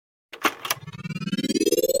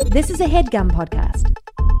This is a HeadGum podcast.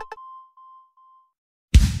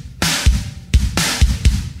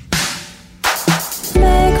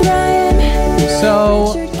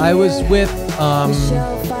 So I was with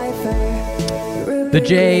the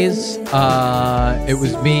Jays. It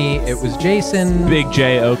was me. It was Jason. Big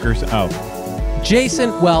J Okerson. Oh, Jason.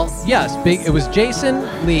 Well, yes. It was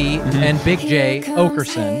Jason Lee and Big J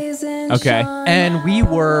Okerson. okay. And we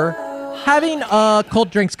were having a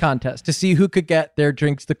cold drinks contest to see who could get their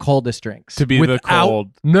drinks the coldest drinks To be the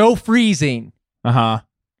cold. no freezing.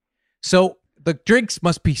 So the drinks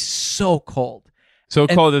must be so cold. So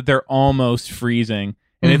cold that they're almost freezing.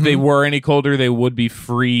 And if they were any colder, they would be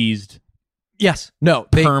freezed. Yes. No.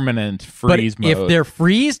 Permanent freeze but mode. If they're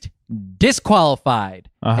freezed, disqualified,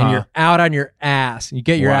 and you're out on your ass. You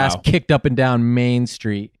get your ass kicked up and down Main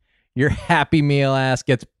Street. Your Happy Meal ass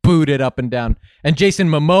gets booted up and down. And Jason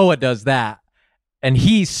Momoa does that. And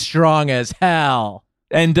he's strong as hell.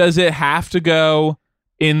 And does it have to go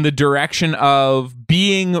in the direction of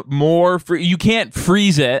being more you can't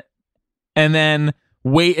freeze it and then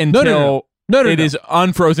wait until it is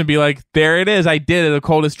unfrozen, be like, there it is, I did it, the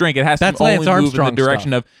coldest drink. It has That's to only Lance move Armstrong in the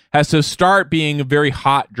direction stuff. has to start being a very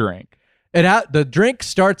hot drink. The drink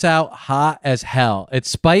starts out hot as hell. It's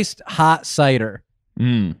spiced hot cider.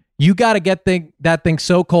 You got to get that thing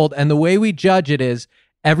so cold. And the way we judge it is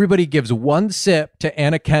everybody gives one sip to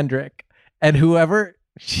Anna Kendrick, and whoever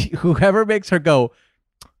makes her go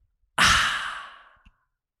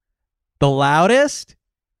the loudest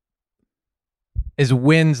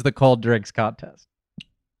wins the cold drinks contest.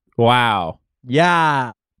 Wow.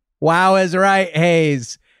 Yeah. Wow is right,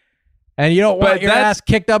 Hayes. And you don't want your ass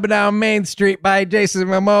kicked up and down Main Street by Jason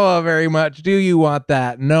Momoa very much, do you want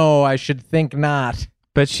that? No, I should think not.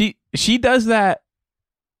 But she does that.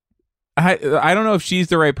 I don't know if she's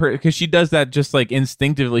the right person, because she does that just like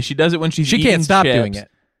instinctively. She does it when she can't stop chips. doing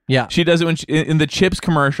it. Yeah. She does it when in the chips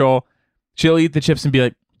commercial, she'll eat the chips and be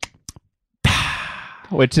like,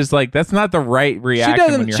 which is like, that's not the right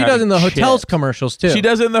reaction. She does in the hotels commercials too. She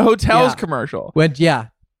does it in the hotels commercial.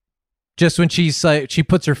 Just when she's like, she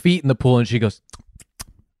puts her feet in the pool and she goes,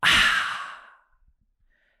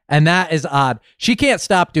 and that is odd. She can't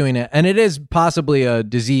stop doing it, and it is possibly a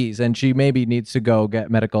disease, and she maybe needs to go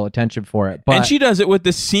get medical attention for it. But and she does it with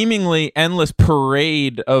the seemingly endless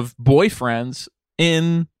parade of boyfriends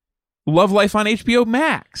in Love Life on HBO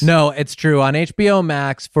Max. No, it's true. On HBO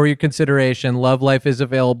Max, for your consideration, Love Life is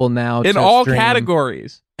available now in all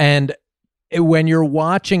categories. And when you're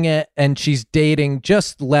watching it and she's dating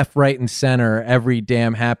just left, right, and center every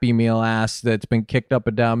damn Happy Meal ass that's been kicked up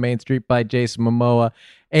and down Main Street by Jason Momoa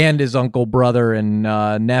and his uncle, brother, and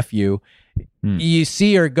nephew, you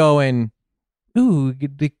see her going, ooh,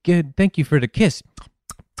 thank you for the kiss.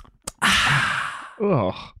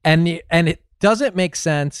 And it doesn't make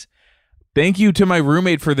sense. Thank you to my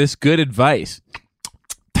roommate for this good advice.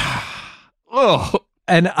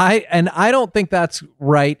 And I don't think that's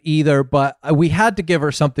right either, but we had to give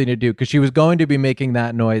her something to do because she was going to be making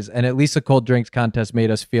that noise, and at least the cold drinks contest made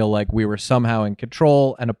us feel like we were somehow in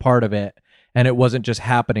control and a part of it, and it wasn't just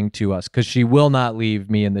happening to us, because she will not leave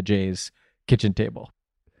me and the Jays kitchen table.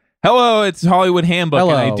 Hello, it's Hollywood Handbook.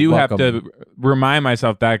 Hello, and I do welcome. have to remind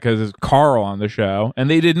myself that because it's Carl on the show, and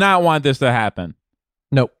they did not want this to happen.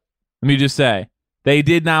 Nope. Let me just say, they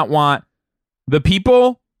did not want the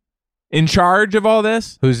people in charge of all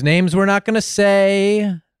this, whose names we're not going to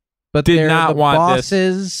say, but did they're not the want bosses.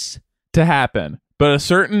 this to happen. But a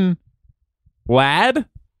certain lad,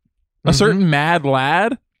 a certain mad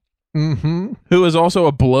lad, who is also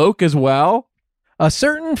a bloke as well, a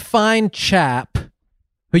certain fine chap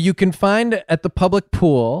who you can find at the public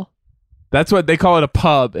pool. That's what they call it, a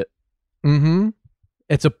pub.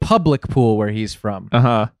 It's a public pool where he's from.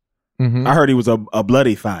 I heard he was a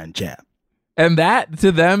bloody fine chap. And that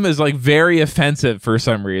to them is like very offensive for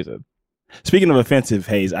some reason. Speaking of offensive,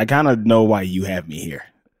 Hayes, I kind of know why you have me here.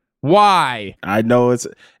 Why? I know it's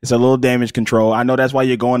a little damage control. I know that's why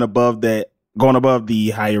you're going above the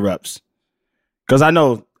higher ups. Because I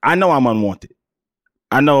know I'm unwanted.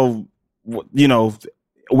 I know,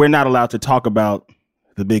 we're not allowed to talk about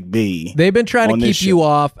the big B. They've been trying to keep you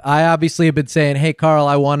off. I obviously have been saying, hey, Carl,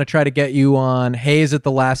 I want to try to get you on. Hayes at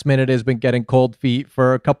the last minute has been getting cold feet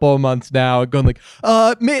for a couple of months now, going like,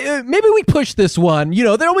 maybe we push this one.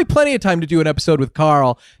 There'll be plenty of time to do an episode with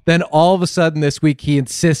Carl. Then all of a sudden this week he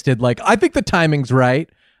insisted, like, I think the timing's right.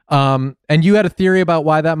 And you had a theory about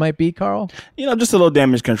why that might be, Carl? Just a little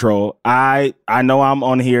damage control. I know I'm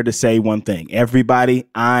on here to say one thing. Everybody,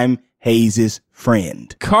 I'm Hayes'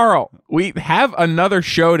 friend. Carl, we have another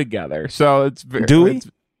show together, so it's very... Do we?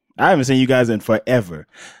 I haven't seen you guys in forever.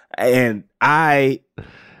 And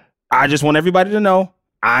I just want everybody to know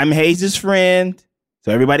I'm Hayes' friend,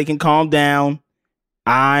 so everybody can calm down.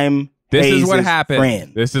 This Hayes' is what happened.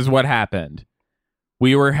 friend. This is what happened.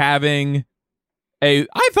 We were having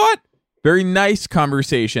I thought, very nice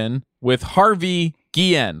conversation with Harvey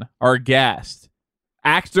Guillen, our guest,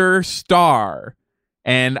 actor, star.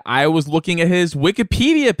 And I was looking at his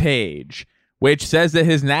Wikipedia page, which says that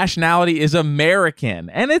his nationality is American.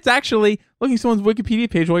 And it's actually, looking at someone's Wikipedia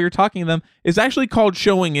page while you're talking to them, is actually called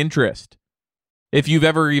showing interest, if you've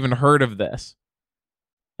ever even heard of this.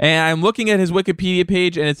 And I'm looking at his Wikipedia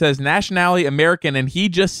page, and it says nationality American, and he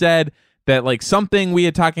just said that like something we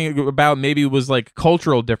had talking about maybe was like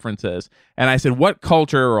cultural differences. And I said, what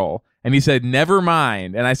cultural? And he said, never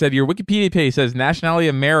mind. And I said, your Wikipedia page says nationality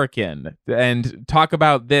American, and talk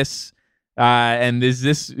about this. And is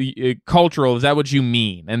this cultural? Is that what you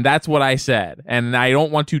mean? And that's what I said. And I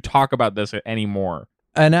don't want to talk about this anymore.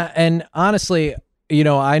 And honestly, you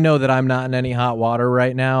know, I know that I'm not in any hot water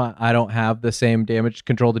right now. I don't have the same damage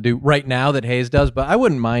control to do right now that Hayes does, but I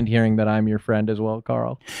wouldn't mind hearing that I'm your friend as well,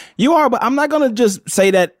 Carl. You are, but I'm not going to just say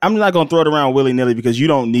that. I'm not going to throw it around willy-nilly because you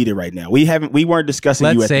don't need it right now. We weren't discussing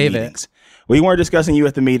you at the meetings. We weren't discussing you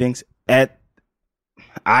at the meetings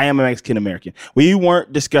I am a Mexican-American. We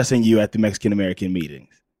weren't discussing you at the Mexican-American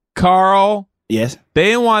meetings. Carl? Yes? They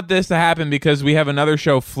didn't want this to happen because we have another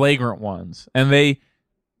show, Flagrant Ones, and they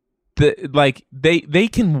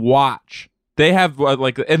can watch. They have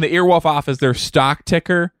like in the Earwolf office their stock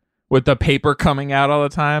ticker with the paper coming out all the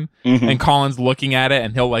time, and Colin's looking at it,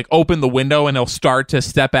 and he'll like open the window and he'll start to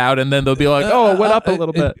step out, and then they'll be like, "Oh, it went up a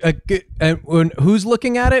little bit." And who's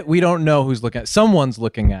looking at it? We don't know who's looking at it. Someone's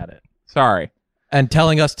looking at it. Sorry, and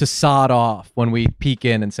telling us to sod off when we peek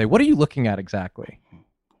in and say, "What are you looking at exactly?"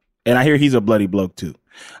 And I hear he's a bloody bloke too,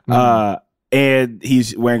 and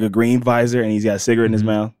he's wearing a green visor, and he's got a cigarette in his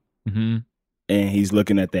mouth. Mm-hmm. And he's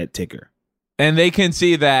looking at that ticker. And they can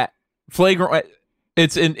see that Flagrant,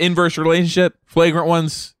 it's an inverse relationship. Flagrant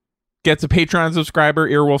Ones gets a Patreon subscriber.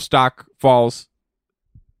 Earwolf stock falls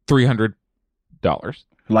 $300.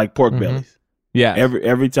 Like pork bellies. Yeah.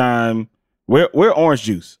 Every time. We're orange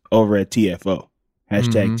juice over at TFO.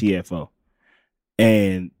 Hashtag TFO.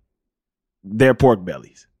 And they're pork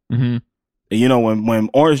bellies. Mm-hmm. And you know,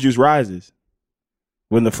 when orange juice rises,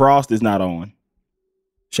 when the frost is not on,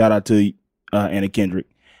 shout out to Anna Kendrick.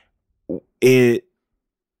 It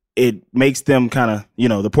makes them kind of, you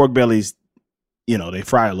know, the pork bellies, you know, they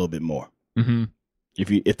fry a little bit more. Mm-hmm.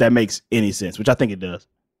 If that makes any sense, which I think it does.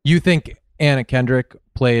 You think Anna Kendrick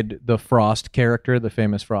played the Frost character, the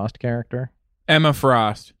famous Frost character? Emma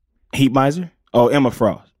Frost. Heat Miser? Oh, Emma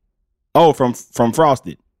Frost. Oh, from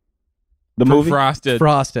Frosted. The movie?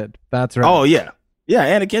 Frosted. That's right. Oh, yeah. Yeah,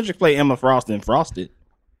 Anna Kendrick played Emma Frost in Frosted.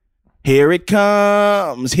 Here it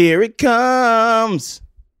comes. Here it comes.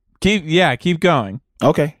 Keep going.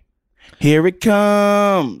 Okay. Here it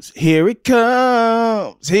comes. Here it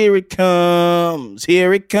comes. Here it comes.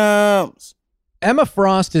 Here it comes. Emma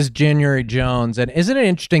Frost is January Jones, and isn't it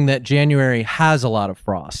interesting that January has a lot of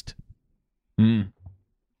frost? There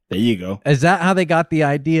you go. Is that how they got the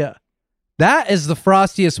idea? That is the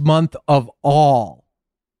frostiest month of all.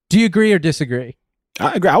 Do you agree or disagree?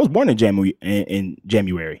 I agree. I was born in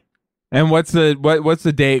January. And what's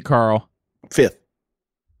the date, Carl? 5th.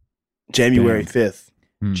 January 5th.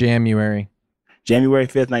 January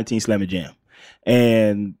 5th, 19 Slammy Jam.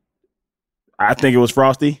 And I think it was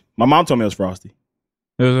frosty. My mom told me it was frosty.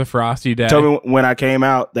 It was a frosty day. Told me when I came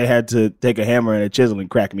out, they had to take a hammer and a chisel and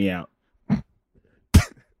crack me out.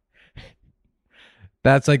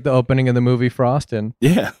 That's like the opening of the movie Frostin'.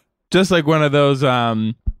 Yeah. Just like one of those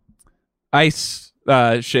ice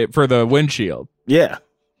shape for the windshield. Yeah.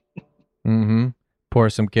 Mm-hmm. Pour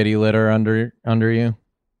some kitty litter under you.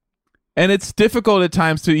 And it's difficult at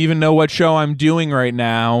times to even know what show I'm doing right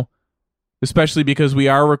now, especially because we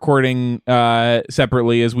are recording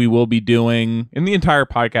separately, as we will be doing in the entire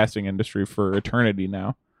podcasting industry for eternity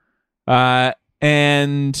now.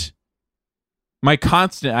 And I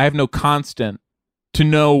have no constant to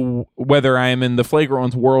know whether I am in the Flagrant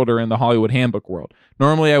Ones world or in the Hollywood Handbook world.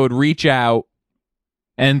 Normally I would reach out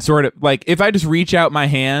and sort of like, if I just reach out my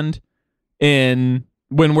hand when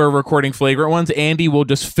we're recording Flagrant Ones, Andy will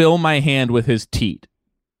just fill my hand with his teat.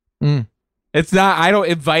 It's not, I don't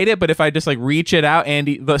invite it, but if I just like reach it out,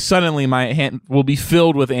 suddenly my hand will be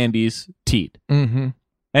filled with Andy's teat. Mm-hmm.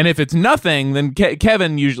 And if it's nothing, then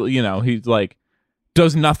Kevin usually, you know, he's like,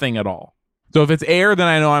 does nothing at all. So if it's air, then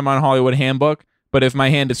I know I'm on Hollywood Handbook. But if my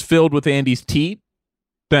hand is filled with Andy's teat,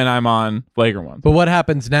 then I'm on Flagrant Ones. But what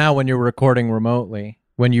happens now when you're recording remotely?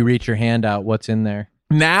 When you reach your hand out, what's in there?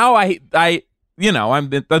 Now I'm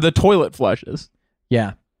the toilet flushes.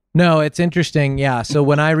 Yeah. No, it's interesting. Yeah. So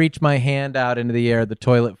when I reach my hand out into the air, the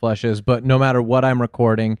toilet flushes, but no matter what I'm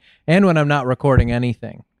recording and when I'm not recording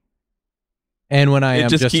anything. And when I am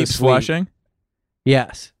just keeps asleep. flushing?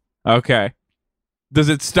 Yes. Okay. Does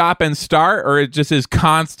it stop and start, or it just is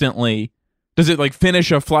constantly? Does it like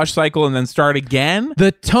finish a flush cycle and then start again?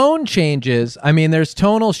 The tone changes. I mean, there's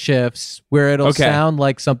tonal shifts where it'll sound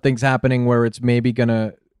like something's happening where it's maybe going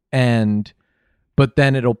to end, but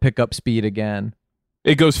then it'll pick up speed again.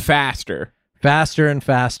 It goes faster. Faster and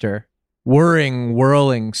faster.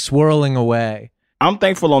 Whirling, swirling away. I'm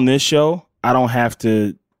thankful on this show. I don't have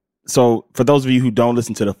to. So for those of you who don't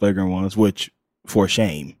listen to the flagrant ones, which for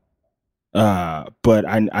shame, but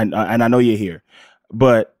I know you're here.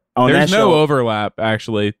 But on there's that no show, overlap.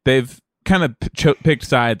 Actually, they've kind of picked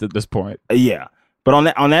sides at this point. Yeah, but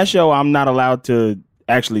on that show, I'm not allowed to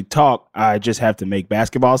actually talk. I just have to make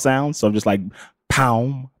basketball sounds. So I'm just like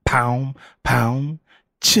pound, pound, pound,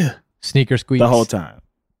 ch. Sneaker squeaks the whole time.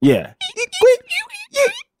 Yeah.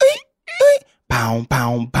 Pound,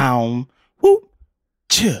 pound, pound, whoop,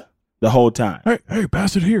 ch. The whole time. Hey,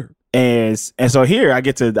 pass it here. And so here I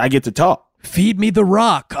get to talk. Feed me the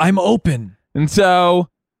rock. I'm open. And so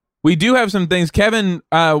we do have some things. Kevin,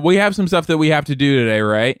 we have some stuff that we have to do today,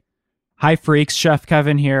 right? Hi, freaks. Chef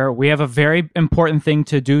Kevin here. We have a very important thing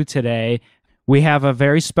to do today. We have a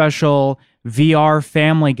very special VR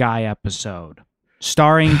Family Guy episode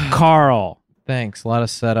starring Carl. Thanks. A lot of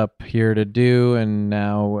setup here to do, and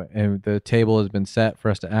now the table has been set for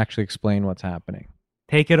us to actually explain what's happening.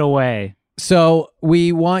 Take it away. So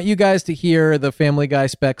we want you guys to hear the Family Guy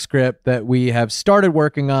spec script that we have started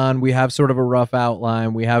working on. We have sort of a rough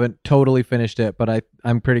outline. We haven't totally finished it, but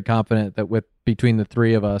I'm pretty confident that between the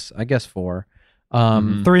three of us, I guess 4.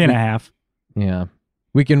 3.5. Yeah.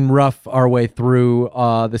 We can rough our way through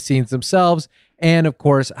the scenes themselves. And of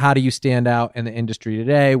course, how do you stand out in the industry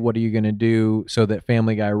today? What are you going to do so that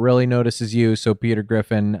Family Guy really notices you? So Peter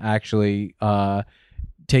Griffin actually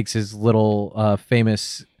takes his little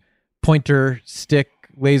famous pointer stick,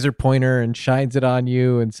 laser pointer, and shines it on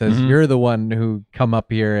you and says, you're the one who come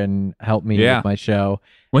up here and help me with my show.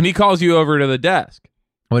 When he calls you over to the desk.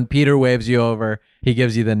 When Peter waves you over, he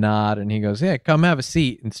gives you the nod and he goes, yeah, come have a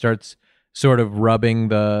seat, and starts sort of rubbing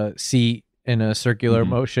the seat in a circular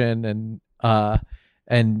motion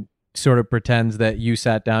and sort of pretends that you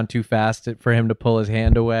sat down too fast for him to pull his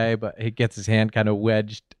hand away, but he gets his hand kind of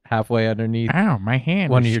wedged halfway underneath. Ow, my hand.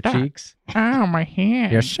 One of your stuck. Cheeks. Ow, my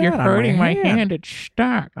hand. You're hurting my hand. It's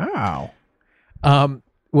stuck. Ow.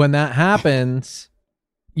 When that happens,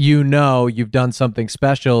 you know you've done something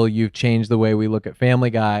special. You've changed the way we look at Family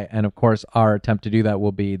Guy, and of course, our attempt to do that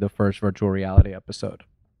will be the first virtual reality episode.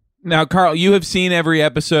 Now, Carl, you have seen every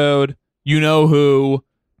episode. You know who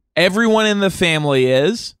everyone in the family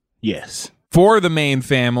is. Yes. For the main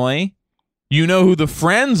family. You know who the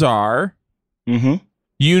friends are. Mm-hmm.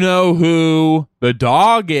 You know who the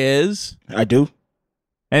dog is. I do.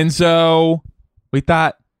 And so we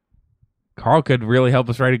thought Carl could really help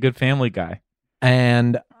us write a good Family Guy.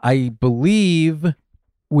 And I believe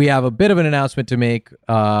we have a bit of an announcement to make.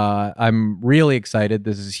 I'm really excited.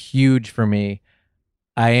 This is huge for me.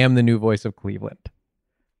 I am the new voice of Cleveland.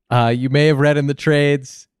 You may have read in the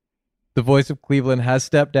trades, the voice of Cleveland has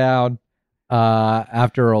stepped down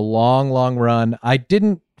after a long run. I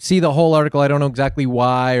didn't see the whole article. I don't know exactly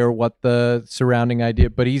why or what the surrounding idea,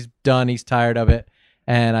 but he's done. He's tired of it.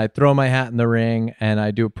 And I throw my hat in the ring and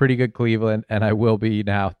I do a pretty good Cleveland, and I will be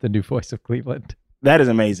now the new voice of Cleveland. That is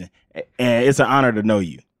amazing. And it's an honor to know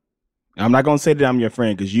you. I'm not going to say that I'm your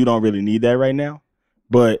friend because you don't really need that right now,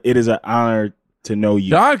 but it is an honor to know you.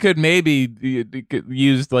 Dog could maybe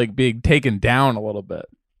use like being taken down a little bit.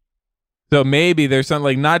 So maybe there's something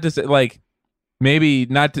like not to say, like maybe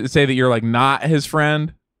not to say that you're like not his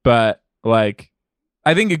friend, but like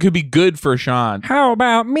I think it could be good for Sean. How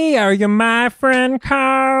about me? Are you my friend,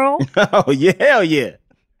 Carl? Oh, yeah, hell yeah.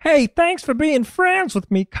 Hey, thanks for being friends with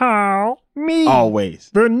me, Carl. Me. Always.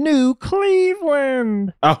 The new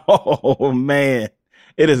Cleveland. Oh, man.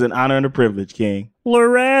 It is an honor and a privilege, King.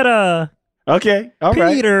 Loretta. Okay. All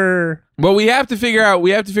right. Peter. Well, we have to figure out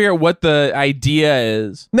what the idea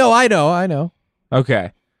is. No, I know.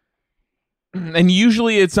 Okay. And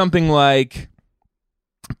usually it's something like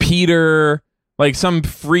Peter, like some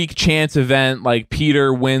freak chance event, like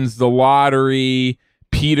Peter wins the lottery,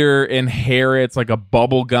 Peter inherits like a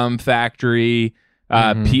bubble gum factory.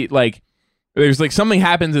 Pete, like there's like something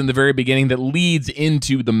happens in the very beginning that leads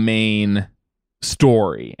into the main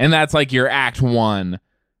story, and that's like your Act 1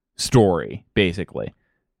 story, basically.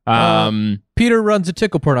 Peter runs a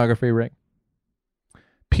tickle pornography ring.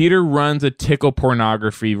 Peter runs a tickle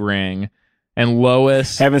pornography ring. and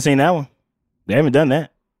Lois Haven't seen that one. They haven't done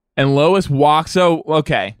that. And Lois walks. So,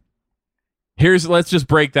 okay. Let's just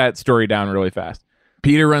break that story down really fast.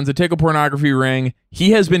 Peter runs a tickle pornography ring.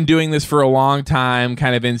 He has been doing this for a long time,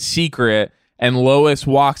 kind of in secret. And Lois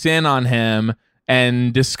walks in on him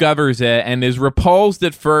and discovers it and is repulsed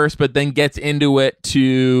at first, but then gets into it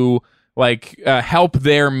to help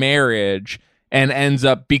their marriage and ends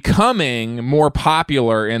up becoming more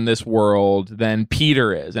popular in this world than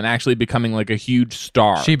Peter is and actually becoming like a huge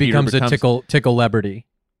star. She becomes a tickle celebrity.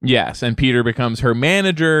 Yes, and Peter becomes her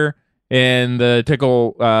manager in the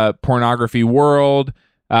tickle pornography world,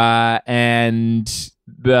 and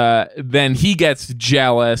then he gets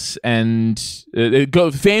jealous, and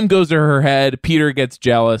fame goes to her head. Peter gets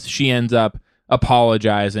jealous. She ends up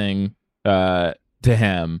apologizing to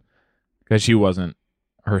him because she wasn't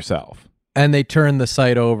herself. And they turn the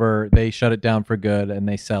site over. They shut it down for good, and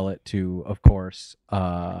they sell it to, of course,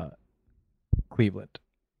 Cleveland.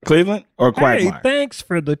 Cleveland or Quagmire? Hey, thanks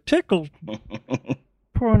for the tickle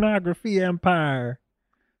pornography empire.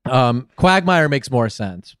 Quagmire makes more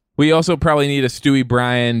sense. We also probably need a Stewie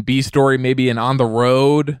Bryan B story, maybe an on the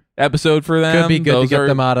road episode for them. Could be good to get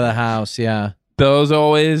them out of the house. Yeah, those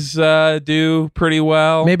always do pretty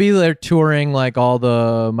well. Maybe they're touring like all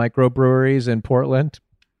the microbreweries in Portland.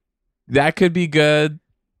 That could be good.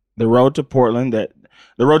 The road to Portland.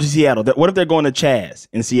 The road to Seattle. What if they're going to Chaz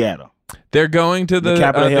in Seattle? They're going to the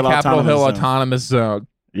Capitol Hill Autonomous Zone.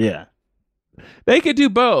 Yeah. They could do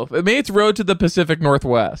both. I mean, it's road to the Pacific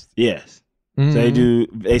Northwest. Yes. Mm-hmm. So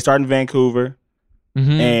they start in Vancouver,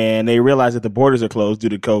 and they realize that the borders are closed due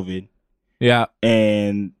to COVID. Yeah.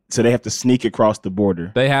 And so they have to sneak across the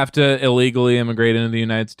border. They have to illegally immigrate into the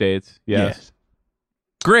United States. Yes.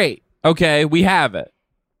 Great. Okay, we have it.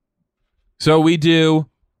 So we do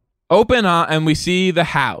open on, and we see the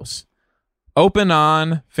house. Open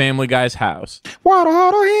on Family Guy's house.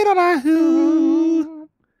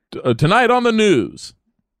 Tonight on the news.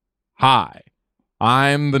 Hi,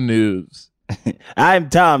 I'm the news. I'm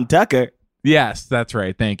Tom Tucker. Yes, that's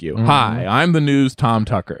right. Thank you. Hi, I'm the news, Tom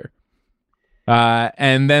Tucker.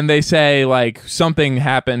 And then they say like something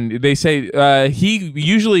happened. They say he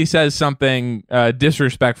usually says something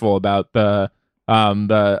disrespectful about the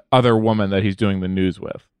other woman that he's doing the news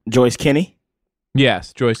with. Joyce Kinney?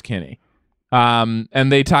 Yes, Joyce Kinney.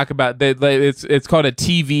 And they talk about it's called a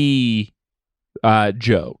TV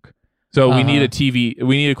joke. So we need a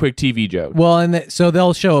quick TV joke. Well, and so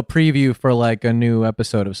they'll show a preview for like a new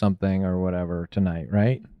episode of something or whatever tonight,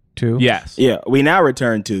 right? Too? Yes. Yeah, we now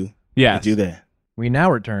return to do that. We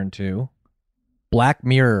now return to Black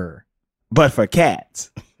Mirror. But for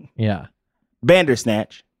cats. Yeah.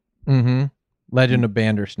 Bandersnatch. Mm-hmm. Legend of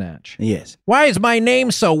Bandersnatch. Yes. Why is my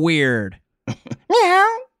name so weird?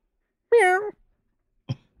 Meow. Meow.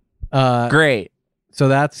 Great. So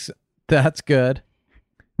that's good.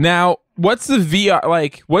 Now, what's the VR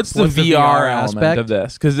What's the VR element aspect of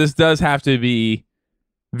this? Because this does have to be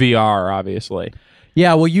VR, obviously.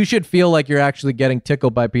 Yeah. Well, you should feel like you're actually getting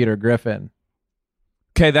tickled by Peter Griffin.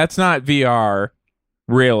 Okay, that's not VR,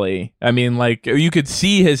 really. I mean, like you could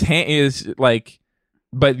see his hand is like,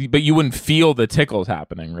 but you wouldn't feel the tickles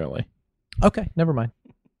happening, really. Okay, never mind.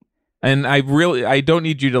 And I don't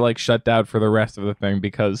need you to like shut down for the rest of the thing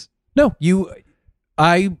because no,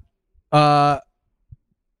 I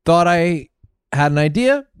thought I had an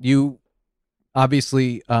idea. You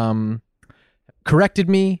obviously corrected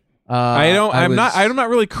me. I'm not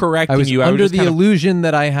really correcting you. I was under the illusion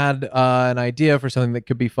that I had an idea for something that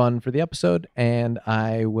could be fun for the episode, and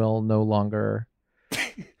I will no longer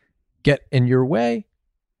get in your way.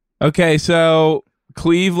 Okay, so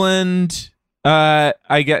Cleveland,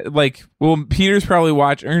 I get Peter's probably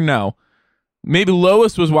watching, or no, maybe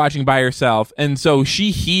Lois was watching by herself, and so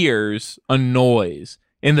she hears a noise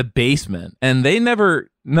in the basement, and they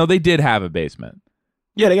did have a basement.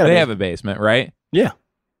 Yeah, they have a basement, right? Yeah.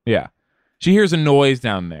 Yeah. She hears a noise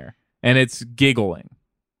down there, and it's giggling.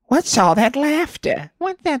 What's all that laughter?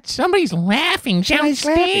 What's that? Somebody's laughing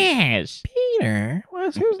downstairs. Peter?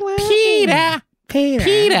 Who's laughing?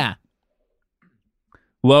 Peter.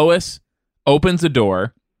 Lois opens the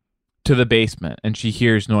door to the basement, and she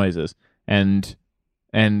hears noises, and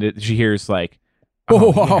she hears like,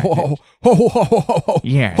 yeah,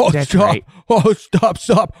 that's stop. right. Oh, stop.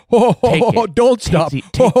 Don't stop. Take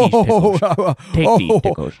these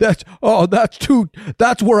tickles.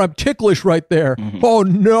 That's where I'm ticklish right there. Mm-hmm. Oh,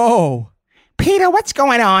 no. Peter, what's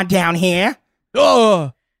going on down here?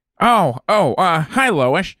 Hi,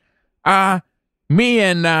 Lois. Me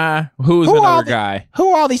and, who's another guy?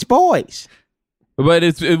 Who are all these boys? But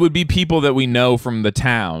it would be people that we know from the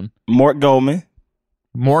town. Mort Goldman.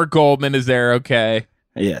 More Goldman is there. Okay.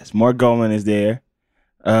 Yes, more Goldman is there.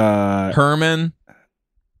 Herman.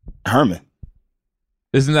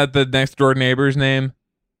 Isn't that the next door neighbor's name?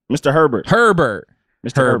 Mr. Herbert.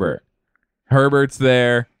 Mr. Herbert. Herbert's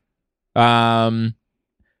there.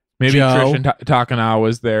 Maybe Joe. Christian Takanawa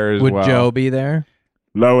was there as Would well. Joe be there?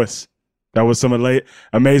 Lois. That was some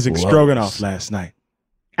amazing Lois. stroganoff last night.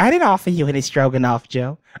 I didn't offer you any stroganoff,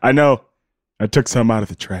 Joe. I know. I took some out of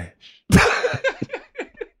the trash.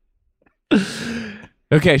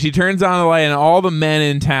 Okay, she turns on the light and all the men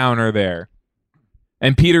in town are there.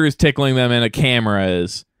 And Peter is tickling them and a camera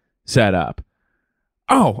is set up.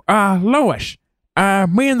 Oh, Lois.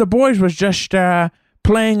 Me and the boys was just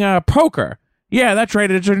playing poker. Yeah, that's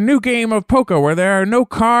right. It's a new game of poker where there are no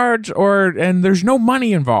cards and there's no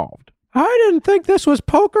money involved. I didn't think this was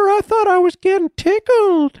poker. I thought I was getting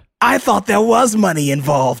tickled. I thought there was money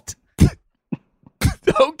involved.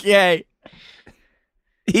 Okay.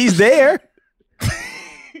 He's there.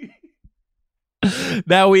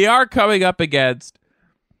 Now we are coming up against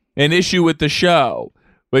an issue with the show,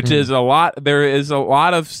 which is a lot. There is a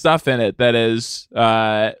lot of stuff in it that is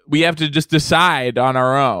we have to just decide on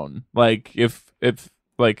our own. Like if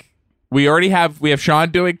like we have Sean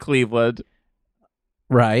doing Cleveland,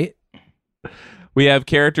 Right. we have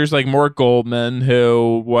characters like Mort Goldman,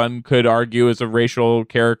 who one could argue is a racial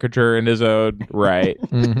caricature in his own right.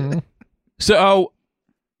 Mm-hmm. So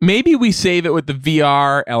maybe we save it with the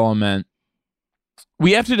VR element.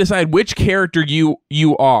 We have to decide which character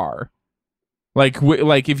you are. Like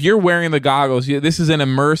if you're wearing the goggles, this is an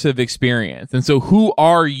immersive experience. And so who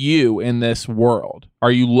are you in this world? Are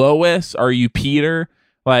you Lois? Are you Peter?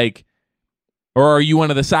 Or are you one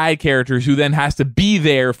of the side characters who then has to be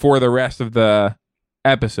there for the rest of the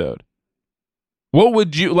episode? What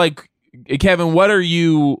would you Kevin, what are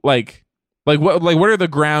you what are the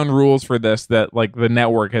ground rules for this that the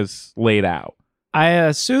network has laid out? I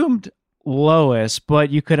assumed Lois,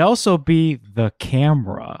 but you could also be the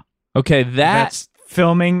camera. Okay, that's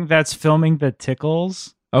filming the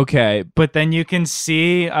tickles. Okay, but then you can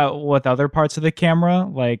see with other parts of the camera,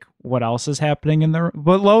 like what else is happening in the.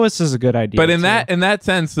 But Lois is a good idea. But in that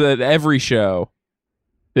sense, that every show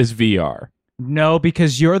is VR. No,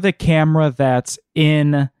 because you're the camera that's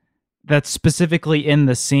specifically in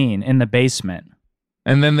the scene in the basement,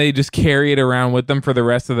 and then they just carry it around with them for the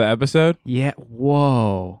rest of the episode. Yeah.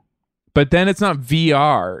 Whoa. But then it's not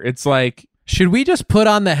VR. It's like, should we just put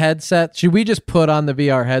on the headset? Should we just put on the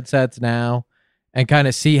VR headsets now and kind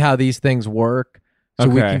of see how these things work so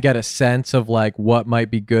we can get a sense of what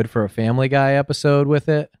might be good for a Family Guy episode with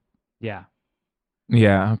it? Yeah.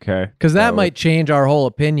 Yeah, okay. Because that might change our whole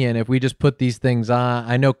opinion if we just put these things on.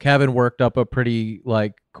 I know Kevin worked up a pretty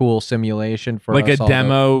cool simulation for us a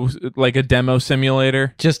demo, a demo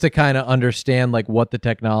simulator, just to kind of understand what the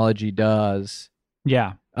technology does.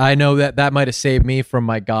 Yeah. I know that might have saved me from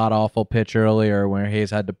my god-awful pitch earlier where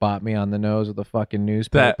Hayes had to bop me on the nose with a fucking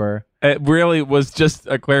newspaper. It really was just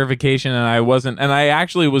a clarification, and I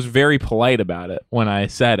actually was very polite about it when I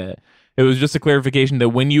said it. It was just a clarification that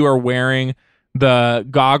when you are wearing the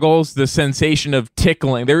goggles, the sensation of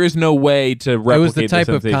tickling, there is no way to replicate. It was the type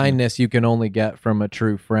of kindness you can only get from a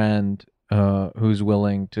true friend who's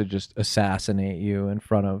willing to just assassinate you in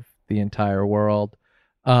front of the entire world.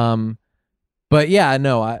 But yeah,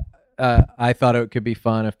 no, I thought it could be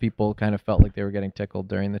fun if people kind of felt like they were getting tickled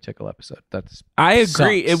during the tickle episode. I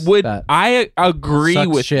agree. Sucks. It would. I agree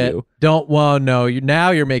with shit. you. No.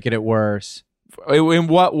 Now you're making it worse. In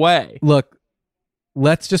what way? Look,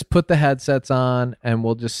 let's just put the headsets on and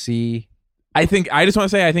we'll just see. I just want to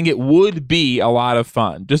say I think it would be a lot of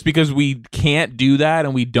fun just because we can't do that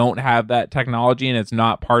and we don't have that technology and it's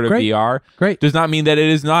not part of VR. Great. Does not mean that it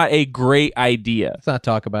is not a great idea. Let's not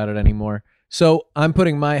talk about it anymore. So I'm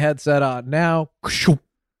putting my headset on now.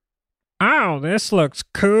 Oh, this looks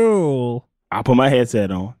cool. I'll put my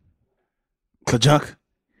headset on. Kajunk.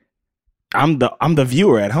 I'm the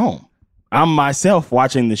viewer at home. I'm myself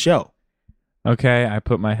watching the show. Okay, I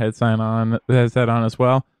put my headset on as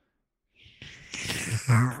well.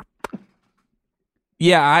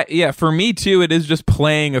 Yeah, for me too, it is just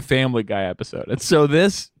playing a Family Guy episode. And so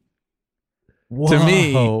this, to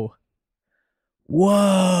me,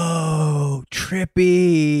 whoa,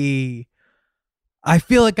 trippy. I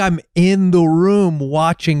feel like I'm in the room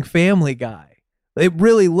watching Family Guy. It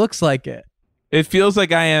really looks like it. It feels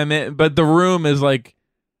like I am in, but the room is like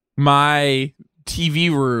my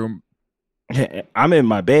TV room. I'm in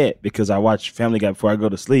my bed because I watch Family Guy before I go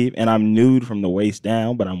to sleep, and I'm nude from the waist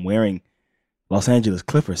down, but I'm wearing Los Angeles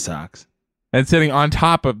Clippers socks. And sitting on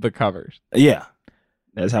top of the covers. Yeah.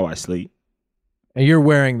 That's how I sleep. And you're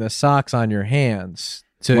wearing the socks on your hands.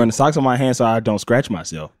 Wearing the socks on my hands so I don't scratch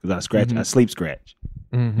myself because I sleep scratch.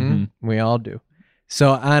 We all do.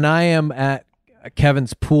 So, and I am at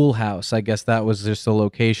Kevin's pool house. I guess that was just a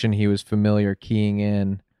location he was familiar keying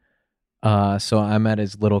in. So I'm at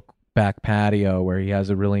his little back patio where he has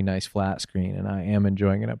a really nice flat screen, and I am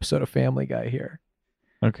enjoying an episode of Family Guy here.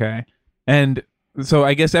 Okay. And so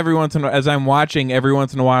I guess as I'm watching, every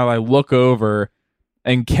once in a while I look over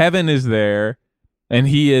and Kevin is there and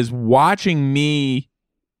he is watching me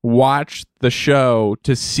watch the show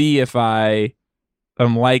to see if I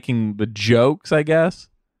am liking the jokes, I guess.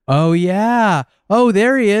 Oh, yeah. Oh,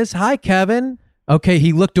 there he is. Hi, Kevin. Okay,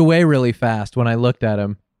 he looked away really fast when I looked at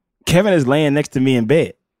him. Kevin is laying next to me in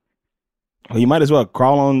bed. Well, you might as well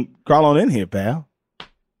crawl on in here, pal.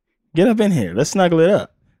 Get up in here. Let's snuggle it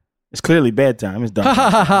up. It's clearly bedtime. It's dark.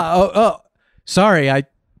 Oh, sorry.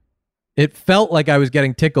 It felt like I was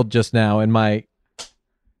getting tickled just now in my...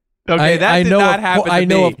 Okay, that did not happen to I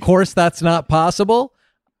know, me. of course, that's not possible.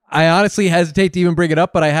 I honestly hesitate to even bring it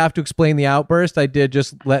up, but I have to explain the outburst. I did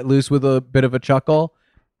just let loose with a bit of a chuckle,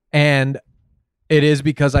 and it is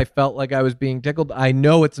because I felt like I was being tickled. I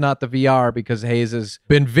know it's not the VR because Hayes has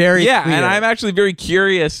been very clear. And I'm actually very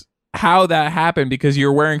curious how that happened because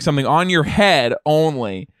you're wearing something on your head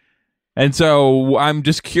only. And so I'm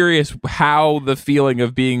just curious how the feeling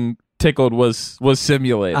of being tickled was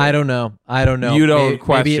simulated. I don't know. You don't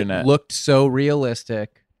question maybe it. Looked so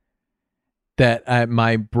realistic that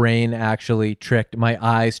my brain actually my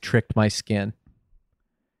eyes tricked my skin.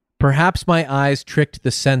 Perhaps my eyes tricked the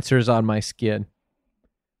sensors on my skin.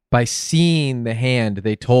 By seeing the hand,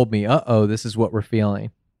 they told me, this is what we're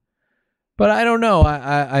feeling. But I don't know.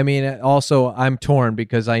 I mean, also, I'm torn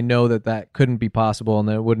because I know that couldn't be possible and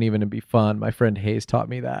that it wouldn't even be fun. My friend Hayes taught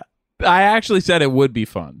me that. I actually said it would be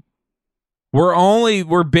fun.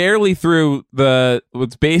 We're barely through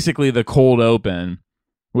what's basically the cold open,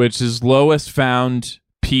 which is Lois found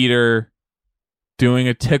Peter doing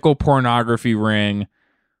a tickle pornography ring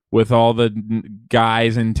with all the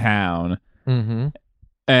guys in town. Mm-hmm.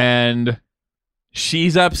 And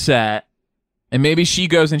she's upset. And maybe she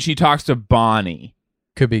goes and she talks to Bonnie.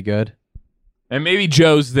 Could be good. And maybe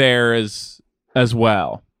Joe's there as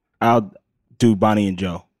well. I'll do Bonnie and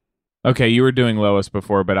Joe. Okay, you were doing Lois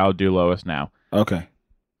before, but I'll do Lois now. Okay.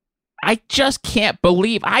 I just can't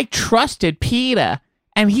believe I trusted Peter,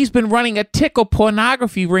 and he's been running a tickle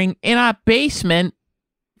pornography ring in our basement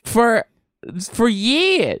for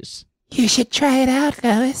years. You should try it out,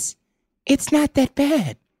 Lois. It's not that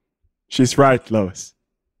bad. She's right, Lois.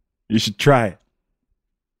 You should try it.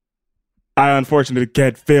 I unfortunately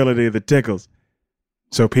can't feel any of the tickles,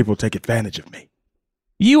 so people take advantage of me.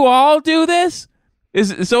 You all do this?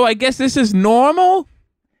 So I guess this is normal?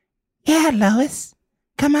 Yeah, Lois.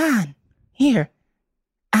 Come on. Here.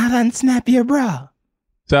 I'll unsnap your bra.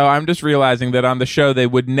 So I'm just realizing that on the show they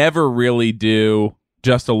would never really do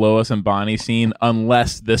just a Lois and Bonnie scene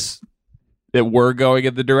unless that we're going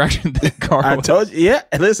in the direction that Carl I told you. Yeah,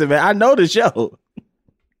 listen, man. I know the show.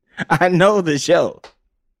 I know the show.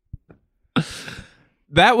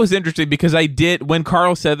 That was interesting because when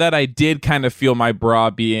Carl said that, I did kind of feel my bra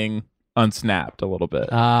being unsnapped a little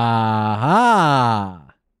bit. Aha.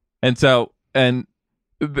 And so, it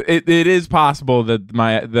is possible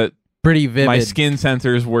that pretty vivid. My skin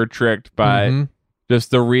sensors were tricked by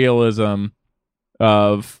just the realism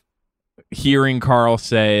of hearing Carl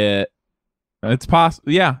say it. It's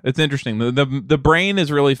possible. Yeah, it's interesting. The brain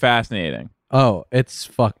is really fascinating. Oh, it's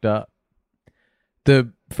fucked up.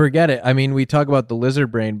 Forget it. I mean, we talk about the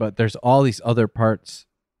lizard brain, but there's all these other parts.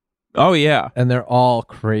 Oh, yeah. And they're all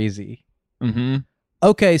crazy. Mm-hmm.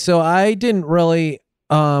 Okay, so I didn't really...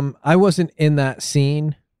 I wasn't in that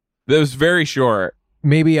scene. It was very short.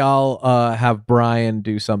 Maybe I'll have Brian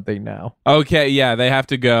do something now. Okay, yeah, they have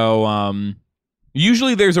to go...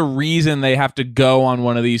 Usually there's a reason they have to go on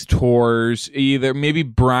one of these tours. Either maybe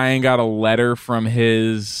Brian got a letter from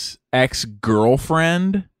his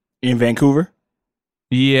ex-girlfriend. In Vancouver?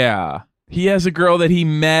 Yeah. He has a girl that he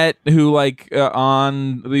met who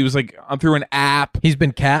he was through an app. He's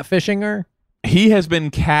been catfishing her? He has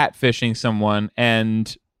been catfishing someone,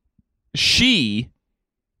 and she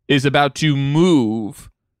is about to move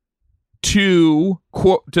to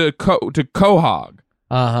Quahog.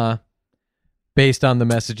 Uh-huh. Based on the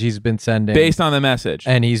message he's been sending. Based on the message.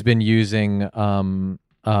 And he's been using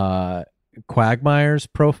Quagmire's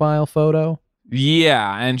profile photo.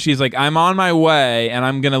 Yeah, and she's like, I'm on my way, and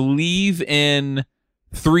I'm going to leave in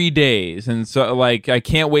 3 days. And so, I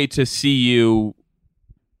can't wait to see you.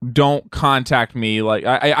 Don't contact me.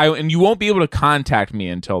 And you won't be able to contact me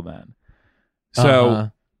until then. So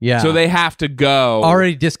Yeah. So they have to go.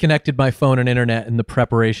 Already disconnected my phone and internet in the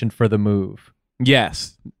preparation for the move.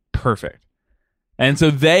 Yes. Perfect. And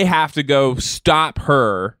so they have to go stop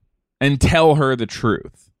her and tell her the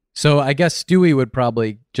truth. So I guess Stewie would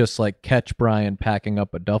probably just like catch Brian packing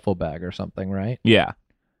up a duffel bag or something, right? Yeah.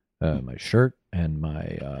 My shirt and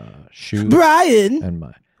my shoes. Brian, And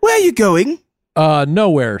my where are you going?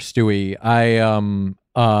 nowhere, Stewie. I am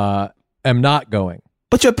not going.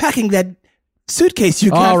 But you're packing that suitcase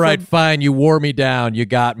you got. All right, from- fine. You wore me down. You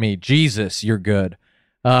got me. Jesus, you're good.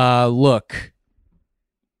 Look,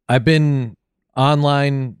 I've been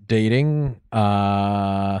online dating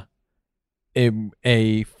a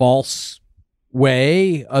false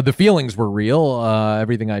way. The feelings were real.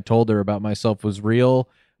 Everything I told her about myself was real.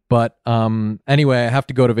 But anyway, I have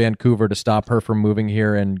to go to Vancouver to stop her from moving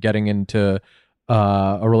here and getting into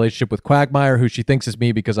a relationship with Quagmire, who she thinks is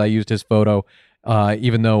me because I used his photo,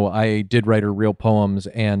 even though I did write her real poems.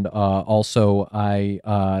 And also,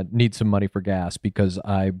 I need some money for gas because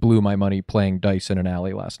I blew my money playing dice in an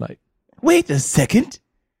alley last night. Wait a second.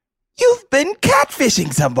 You've been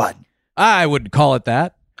catfishing someone. I would call it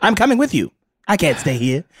that. I'm coming with you. I can't stay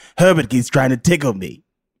here. Herbert keeps trying to tickle me.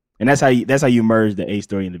 And that's how you merge the A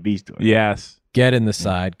story and the B story. Yes. Get in the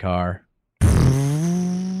sidecar.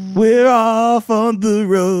 We're off on the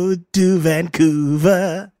road to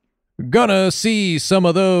Vancouver. Gonna see some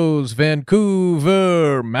of those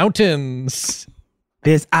Vancouver mountains.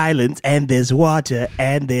 There's islands and there's water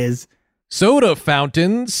and there's Soda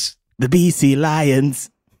fountains. the BC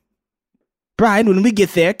Lions. Brian, when we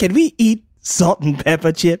get there, can we eat salt and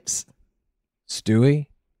pepper chips? Stewie,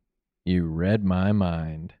 you read my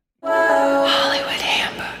mind.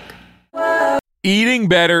 Eating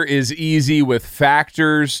better is easy with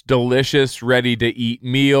Factor's delicious, ready-to-eat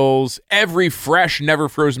meals. Every fresh, never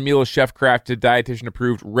frozen meal is chef-crafted,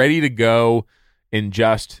 dietitian-approved, ready to go in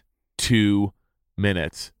just 2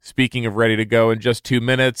 minutes. Speaking of ready to go in just 2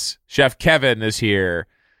 minutes, Chef Kevin is here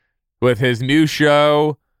with his new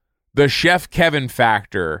show, The Chef Kevin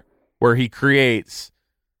Factor, where he creates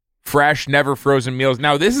fresh, never frozen meals.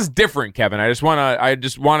 Now, this is different, Kevin. I just want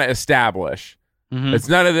to establish. Mhm. It's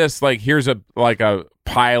none of this like here's a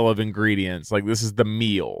pile of ingredients. Like this is the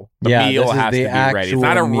meal. The meal this is has the to be ready. It's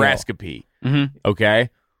not a actual meal. recipe. Mhm. Okay?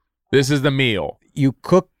 This is the meal. You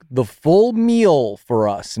cook the full meal for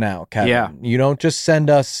us now, Kevin. Yeah. You don't just send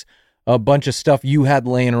us a bunch of stuff you had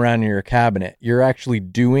laying around in your cabinet. You're actually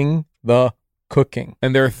doing the cooking.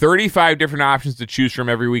 And there are 35 different options to choose from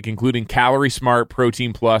every week, including Calorie Smart,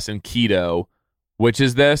 Protein Plus, and Keto. Which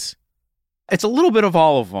is this? It's a little bit of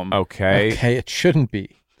all of them. Okay. Okay, it shouldn't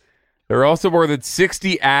be. There are also more than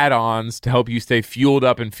 60 add-ons to help you stay fueled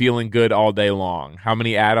up and feeling good all day long. How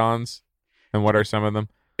many add-ons? And what are some of them?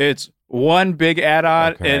 It's one big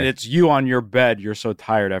add-on, Okay. and it's you on your bed. You're so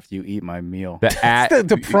tired after you eat my meal.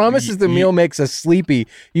 The promise is the meal makes us sleepy.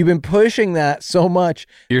 You've been pushing that so much.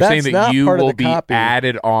 You're That's saying that not you part of will the be copy.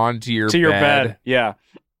 added on to your bed. Yeah.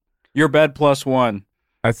 Your bed plus one.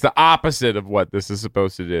 That's the opposite of what this is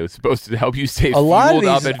supposed to do. It's supposed to help you stay A lot of fueled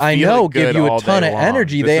up these, and I feeling know, good give you all a ton day of long.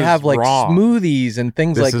 energy. This They is have like wrong. smoothies and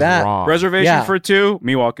things This like is that. wrong. Reservation Yeah. for two.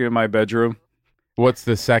 Me walking in my bedroom. What's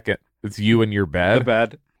the second? It's you and your The bed.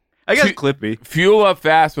 bed. I guess Two- Clippy. Fuel up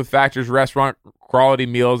fast with Factor's restaurant quality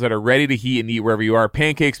meals that are ready to heat and eat wherever you are.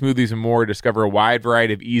 Pancakes, smoothies, and more. Discover a wide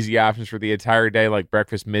variety of easy options for the entire day, like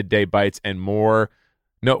breakfast, midday bites, and more.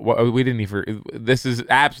 No, we didn't even. This is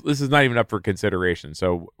not even up for consideration.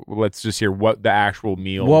 So let's just hear what the actual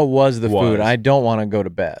meal. What was the was. food? I don't want to go to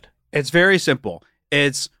bed. It's very simple.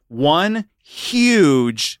 It's one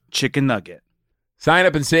huge chicken nugget. Sign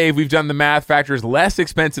up and save. We've done the math. Factor is less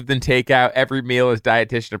expensive than takeout. Every meal is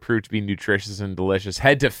dietitian approved to be nutritious and delicious.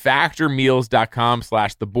 Head to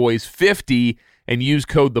factormeals.com/theboys50 and use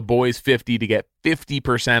code theboys50 to get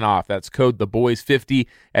 50% off. That's code theboys50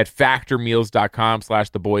 at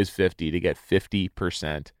factormeals.com/theboys50 to get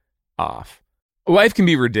 50% off. Life can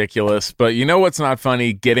be ridiculous, but you know what's not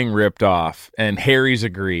funny? Getting ripped off. And Harry's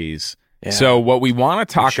agrees. Yeah. So what we want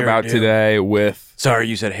to talk sure about do. today with Sorry,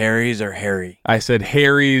 you said Harry's or Harry? I said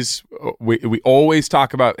Harry's. We always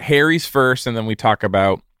talk about Harry's first, and then we talk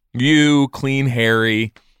about you, Clean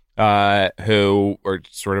Harry, who are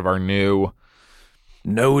sort of our new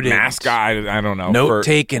Noted. mascot. I don't know. Note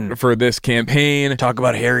taken. for this campaign. Talk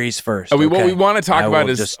about Harry's first. What Okay. we want to talk I about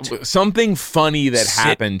will is just something funny that sit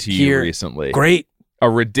happened to you here. recently. Great.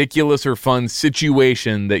 A ridiculous or fun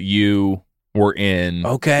situation that you were in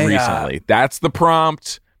Okay, recently. That's the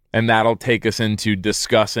prompt. And that'll take us into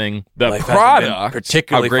discussing the Life hasn't been product,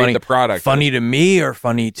 particularly how great funny. the product Funny is. to me or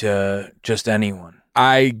funny to just anyone?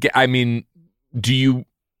 I mean, do you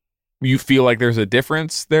You feel like there's a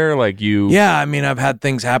difference there? Like you... Yeah, I mean, I've had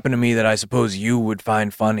things happen to me that I suppose you would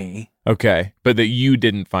find funny. Okay, but that you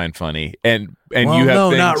didn't find funny. And well, you have no,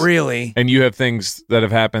 things, not really. And you have things that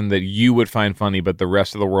have happened that you would find funny, but the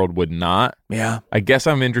rest of the world would not? Yeah. I guess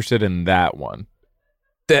I'm interested in that one.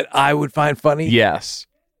 That I would find funny? Yes.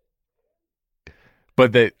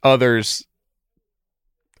 But that others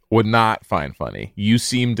would not find funny. You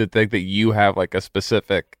seem to think that you have like a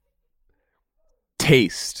specific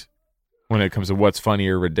taste when it comes to what's funny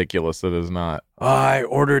or ridiculous that is not. I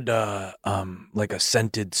ordered like a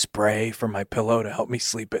scented spray for my pillow to help me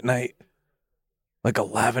sleep at night. Like a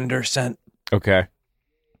lavender scent. Okay.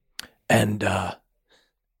 And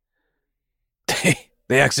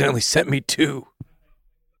they accidentally sent me 2.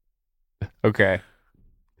 Okay.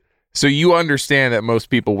 So you understand that most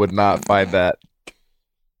people would not find that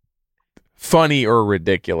funny or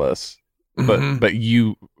ridiculous. But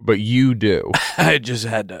you do. I just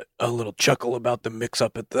had a little chuckle about the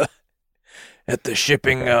mix-up at the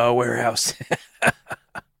shipping warehouse.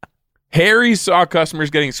 Harry saw customers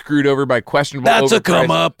getting screwed over by questionable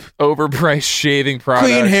overpriced shaving products.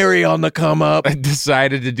 Clean Harry on the come up. And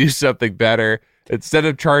decided to do something better. Instead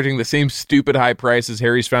of charging the same stupid high prices,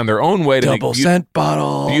 Harry's found their own way to double cent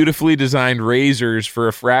bottle, beautifully designed razors for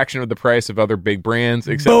a fraction of the price of other big brands.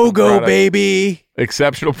 BOGO, baby.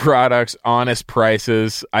 Exceptional products, honest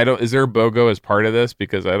prices. Is there a BOGO as part of this?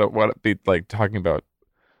 Because I don't want to be like talking about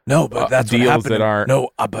but that's deals what happened. That aren't. No,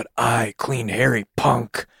 but I, Clean Harry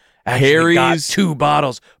punk, actually got 2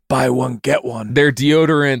 bottles. Buy one, get one. Their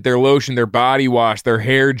deodorant, their lotion, their body wash, their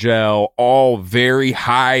hair gel, all very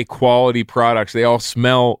high quality products. They all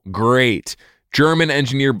smell great. German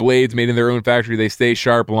engineered blades made in their own factory. They stay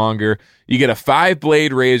sharp longer. You get a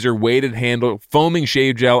 5-blade razor, weighted handle, foaming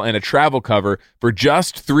shave gel, and a travel cover for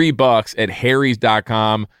just $3 at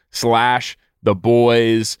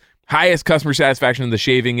harrys.com/theboys. Highest customer satisfaction in the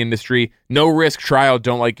shaving industry. No risk trial.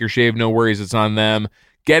 Don't like your shave. No worries. It's on them.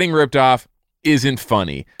 Getting ripped off isn't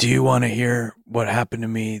funny. Do you want to hear what happened to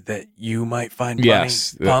me that you might find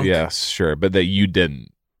funny? Yes, sure, but that you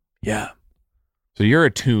didn't. Yeah. So you're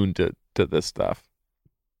attuned to this stuff.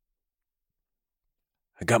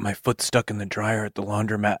 I got my foot stuck in the dryer at the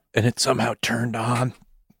laundromat, and it somehow turned on.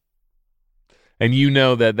 And you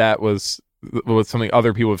know that was something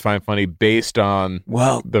other people would find funny based on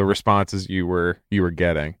the responses you were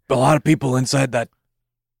getting. A lot of people inside that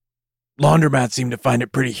laundromat seemed to find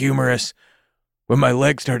it pretty humorous when my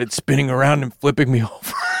leg started spinning around and flipping me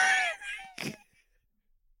over.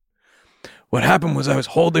 What happened was I was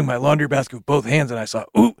holding my laundry basket with both hands and I saw,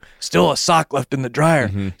 still a sock left in the dryer.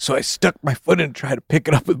 Mm-hmm. So I stuck my foot in and tried to pick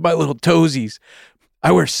it up with my little toesies.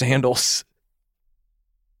 I wear sandals.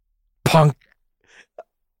 Punk.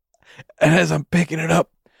 And as I'm picking it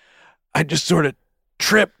up, I just sort of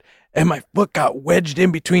tripped and my foot got wedged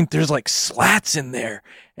in between. There's like slats in there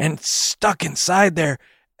and stuck inside there.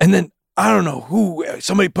 And then I don't know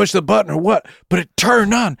somebody pushed the button or what, but it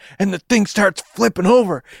turned on and the thing starts flipping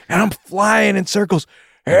over and I'm flying in circles.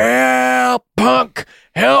 Help, punk!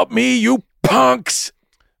 Help me, you punks!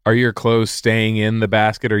 Are your clothes staying in the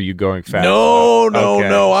basket or are you going fast? No.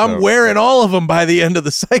 I'm wearing all of them by the end of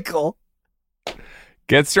the cycle.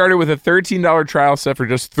 Get started with a $13 trial set for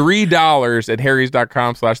just $3 at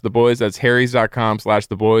harrys.com/theboys. That's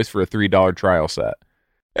harrys.com/theboys for a $3 trial set.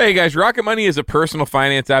 Hey guys, Rocket Money is a personal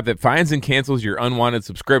finance app that finds and cancels your unwanted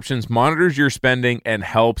subscriptions, monitors your spending, and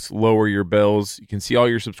helps lower your bills. You can see all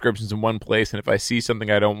your subscriptions in one place, and if I see something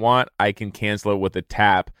I don't want, I can cancel it with a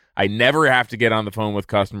tap. I never have to get on the phone with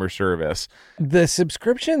customer service. The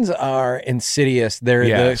subscriptions are insidious. They're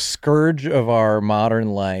the scourge of our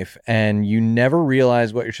modern life, and you never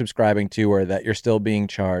realize what you're subscribing to or that you're still being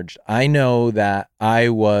charged. I know that I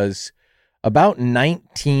was about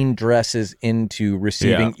 19 dresses into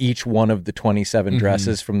receiving each one of the 27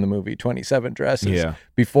 dresses from the movie 27 Dresses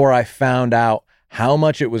before I found out how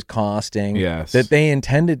much it was costing, that they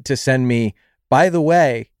intended to send me, by the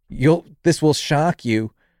way, this will shock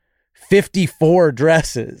you, 54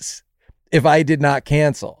 dresses if I did not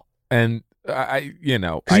cancel. And I you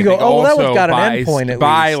go, that one's got an endpoint at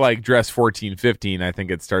by least. Like dress 14, 15, I think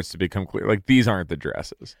it starts to become clear. Like these aren't the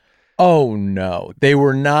dresses. Oh, no. They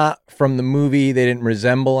were not from the movie. They didn't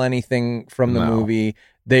resemble anything from the movie.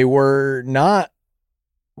 They were not.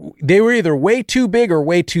 They were either way too big or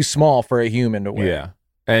way too small for a human to wear. Yeah.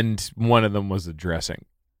 And one of them was a dressing.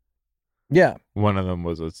 Yeah. One of them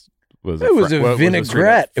was a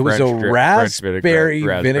vinaigrette. It was a raspberry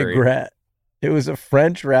vinaigrette. It was a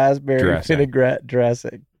French raspberry vinaigrette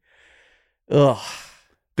dressing. Ugh.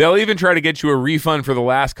 They'll even try to get you a refund for the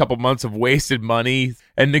last couple months of wasted money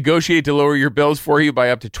and negotiate to lower your bills for you by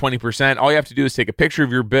up to 20%. All you have to do is take a picture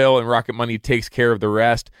of your bill, and Rocket Money takes care of the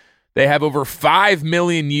rest. They have over 5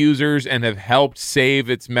 million users and have helped save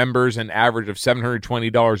its members an average of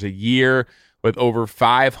 $720 a year, with over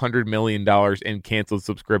 $500 million in canceled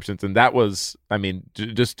subscriptions. And that was, I mean,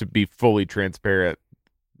 just to be fully transparent,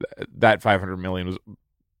 that $500 million was,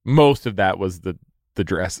 most of that was the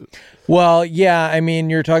dresses. Well, yeah, I mean,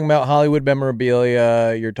 you're talking about Hollywood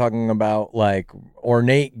memorabilia, you're talking about like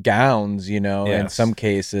ornate gowns, you know, in some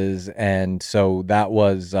cases. And so that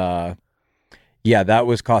was, that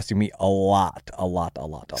was costing me a lot.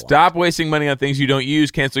 Stop wasting money on things you don't use.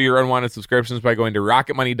 Cancel your unwanted subscriptions by going to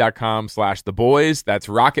rocketmoney.com/theboys. That's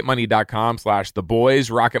rocketmoney.com/theboys.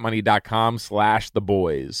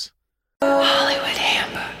 rocketmoney.com/theboys. Hollywood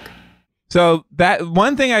Handbook. So that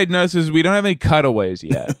one thing I noticed is we don't have any cutaways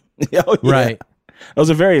yet. Oh, yeah. Right. Those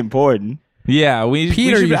are very important. Yeah, Peter should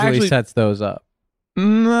usually actually sets those up.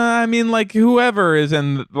 I mean, like whoever is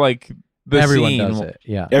in like the Everyone scene. does it.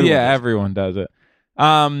 Yeah. Everyone does it.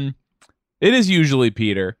 It is usually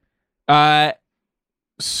Peter.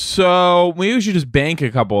 So maybe we should just bank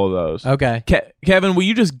a couple of those. Okay. Kevin, will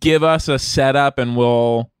you just give us a setup and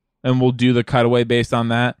we'll do the cutaway based on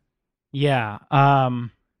that? Yeah.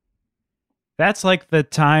 That's like the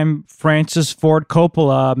time Francis Ford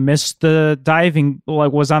Coppola missed the diving,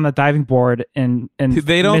 like was on the diving board and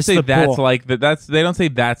they don't missed say the that's pool. like that. They don't say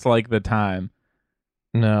that's like the time.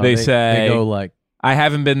 No, They say- they go like, I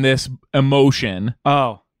haven't been this emotion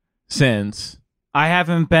Oh, since. I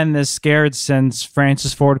haven't been this scared since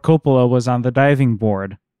Francis Ford Coppola was on the diving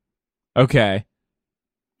board. Okay.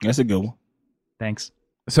 That's a good one. Thanks.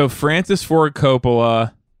 So Francis Ford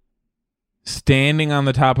Coppola standing on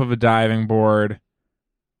the top of a diving board.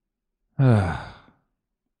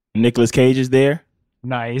 Nicolas Cage is there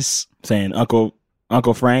Nice. saying, Uncle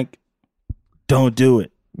Frank, don't do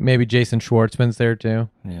it. maybe Jason Schwartzman's there too.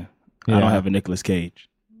 Yeah. I don't have a Nicolas Cage.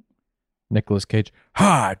 Nicolas Cage.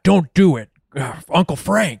 Ha! Don't do it, Uncle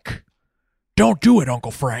Frank. Don't do it,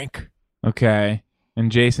 Uncle Frank. Okay.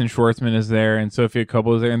 And Jason Schwartzman is there and Sofia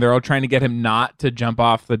Coppola is there, and they're all trying to get him not to jump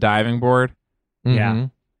off the diving board. Yeah.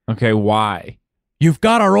 Mhm. Okay, why? You've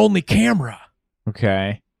got our only camera.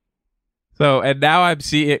 Okay. So, and now I'm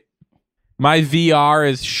seeing my VR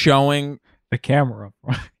is showing. The camera.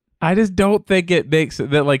 I just don't think it makes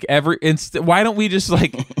that like why don't we just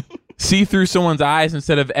like see through someone's eyes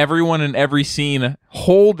instead of everyone in every scene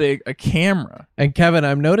holding a camera? And Kevin,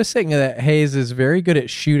 I'm noticing that Hayes is very good at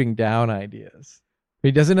shooting down ideas.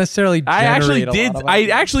 He doesn't necessarily generate I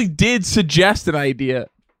actually did suggest an idea,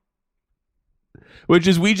 which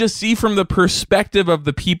is we just see from the perspective of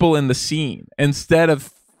the people in the scene instead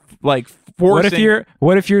of like forcing.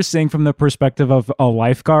 What if you're seeing from the perspective of a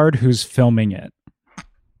lifeguard who's filming it?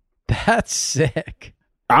 That's sick.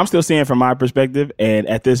 I'm still seeing from my perspective, and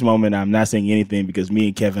at this moment, I'm not saying anything because me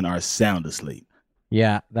and Kevin are sound asleep.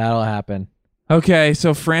 Yeah, that'll happen. Okay,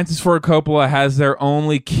 so Francis Ford Coppola has their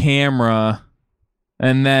only camera,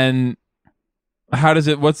 and then how does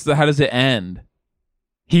it end?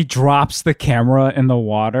 He drops the camera in the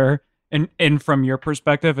water, and from your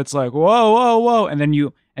perspective, it's like whoa, whoa, whoa, and then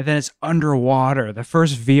it's underwater. The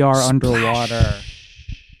first VR Splash. underwater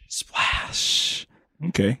splash.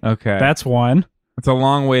 Okay. Okay, That's one. it's a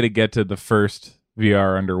long way to get to the first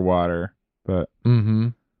VR underwater, but Mm-hmm.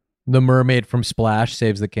 The mermaid from Splash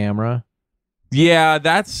saves the camera. yeah,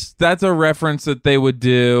 that's a reference that they would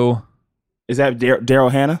do. Is that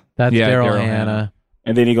Daryl Hannah? That's Yeah, Daryl Daryl Hannah. Hannah.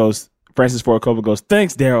 And then he goes, Francis Ford Coppola goes,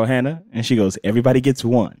 thanks, Daryl Hannah. And she goes, everybody gets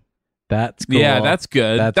one. That's cool. Yeah, that's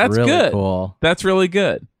good. That's really good. cool. That's really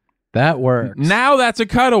good. That works. Now that's a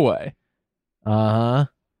cutaway. Uh-huh.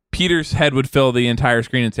 Peter's head would fill the entire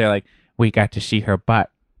screen and say like, "We got to see her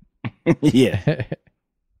butt." Yeah.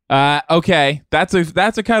 Okay, that's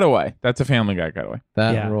a cutaway. That's a Family Guy cutaway.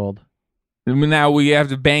 That Yeah. rolled. Now we have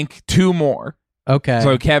to bank 2 more. Okay.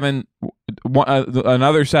 So Kevin,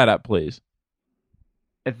 another setup, please.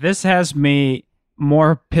 This has me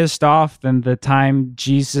more pissed off than the time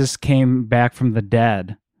Jesus came back from the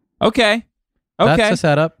dead. Okay. That's a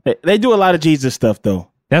setup. They do a lot of Jesus stuff, though.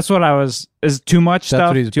 That's what I was. Is too much That's stuff.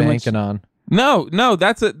 what he's too banking much. on. No,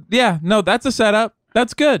 that's a setup.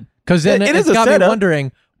 That's good. Because then It it's is a got me setup.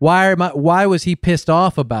 wondering why was he pissed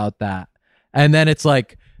off about that? And then it's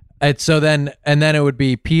like, then it would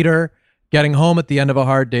be Peter getting home at the end of a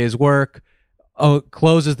hard day's work,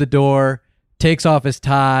 closes the door, takes off his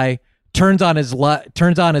tie, turns on his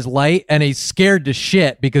light, and he's scared to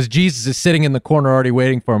shit because Jesus is sitting in the corner already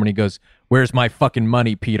waiting for him, and he goes, "Where's my fucking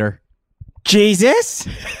money, Peter?" Jesus?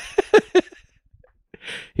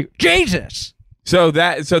 Jesus. So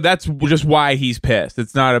that's just why he's pissed.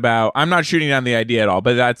 It's not about. I'm not shooting down the idea at all,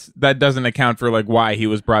 but that doesn't account for like why he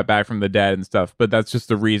was brought back from the dead and stuff. But that's just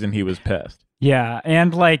the reason he was pissed. Yeah,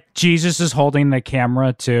 and like Jesus is holding the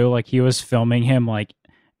camera too. Like he was filming him like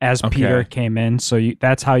as Peter came in. So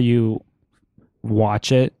that's how you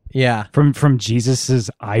watch it. Yeah, from Jesus's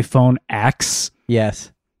iPhone X.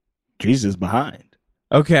 Yes, Jesus behind.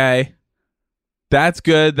 Okay, that's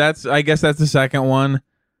good. I guess that's the second one.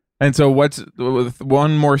 And so what's with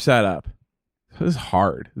one more setup? This is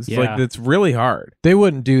hard. It's really hard. They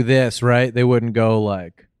wouldn't do this, right? They wouldn't go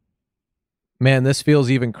like, man, this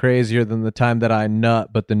feels even crazier than the time that I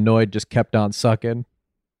nut, but the Noid just kept on sucking.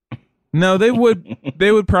 No, they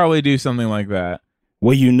would probably do something like that.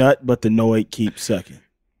 Well, you nut, but the Noid keeps sucking.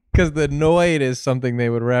 Because the Noid is something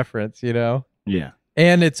they would reference, you know? Yeah.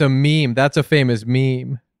 And it's a meme. That's a famous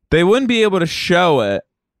meme. They wouldn't be able to show it.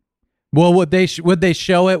 Well, would they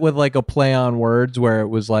show it with like a play on words where it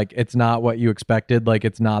was like it's not what you expected, like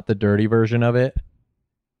it's not the dirty version of it?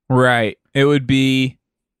 Right. It would be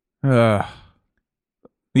yeah,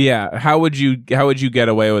 how would you get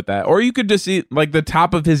away with that? Or you could just see like the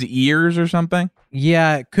top of his ears or something?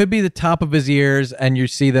 Yeah, it could be the top of his ears and you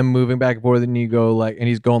see them moving back and forth and you go like and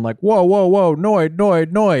he's going like, "Whoa, whoa, whoa, Noid,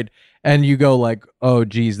 Noid, Noid." And you go like, "Oh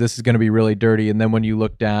geez, this is going to be really dirty." And then when you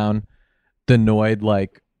look down, the Noid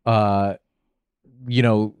like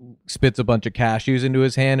spits a bunch of cashews into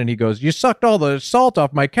his hand and he goes, "You sucked all the salt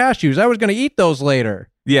off my cashews. I was going to eat those later."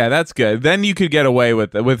 Yeah, that's good. Then you could get away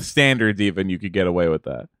with it. With standards even, you could get away with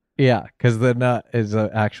that. Yeah, because the nut is an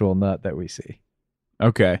actual nut that we see.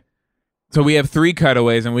 Okay. So we have 3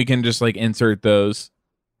 cutaways and we can just like insert those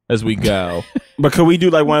as we go. But could we do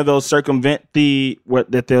like one of those circumvent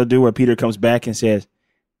that they'll do where Peter comes back and says,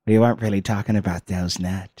 "We weren't really talking about those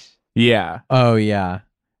nuts." Yeah. Oh, yeah.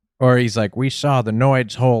 Or he's like, "We saw the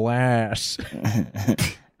Noid's whole ass."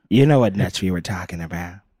 You know what nuts we were talking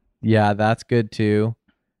about. Yeah, that's good too.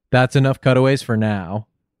 That's enough cutaways for now.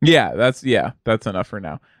 Yeah, that's enough for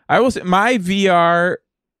now. I will say my VR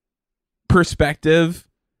perspective,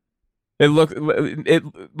 it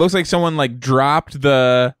looks like someone like dropped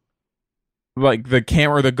the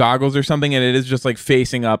camera or the goggles or something, and it is just like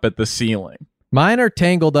facing up at the ceiling. Mine are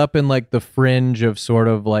tangled up in like the fringe of sort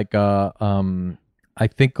of like a I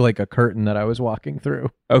think like a curtain that I was walking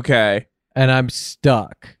through. Okay. And I'm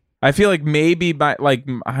stuck. I feel like maybe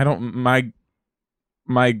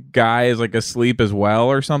my guy is like asleep as well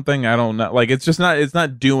or something. I don't know. Like it's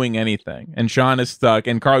not doing anything. And Sean is stuck.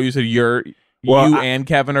 And Carl, you said you and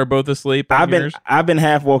Kevin are both asleep. I've been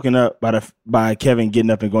half woken up by Kevin getting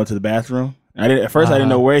up and going to the bathroom. I didn't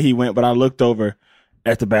know where he went, but I looked over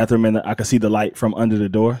at the bathroom and I could see the light from under the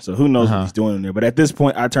door. So who knows what he's doing in there? But at this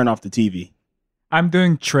point, I turn off the TV. I'm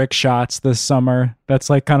doing trick shots this summer. That's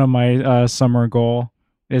like kind of my summer goal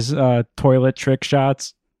is toilet trick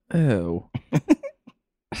shots. Ew.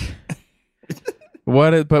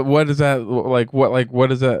 What is that like?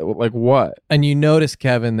 What is that like? What? And you notice,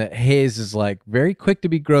 Kevin, that Hayes is like very quick to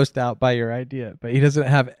be grossed out by your idea, but he doesn't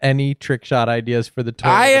have any trick shot ideas for the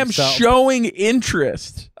toilet. I am himself. showing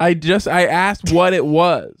interest. I asked what it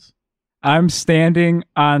was. I'm standing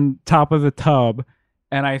on top of the tub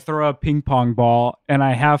and I throw a ping pong ball and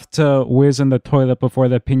I have to whiz in the toilet before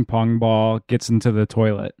the ping pong ball gets into the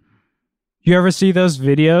toilet. You ever see those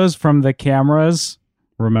videos from the cameras?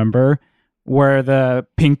 Remember? Where the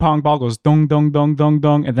ping pong ball goes dong, dong, dong, dong,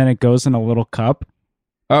 dong, and then it goes in a little cup.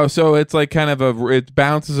 Oh, so it's like kind of it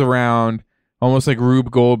bounces around almost like Rube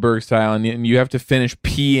Goldberg style, and you have to finish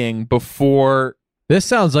peeing before. This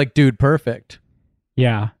sounds like Dude Perfect.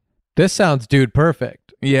 Yeah. This sounds Dude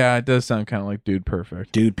Perfect. Yeah, it does sound kind of like Dude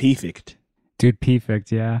Perfect. Dude Perfect. Dude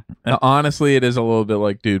Perfect, yeah. Honestly, it is a little bit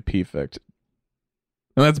like Dude Perfect.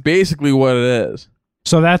 And that's basically what it is.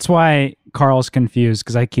 So that's why Carl's confused,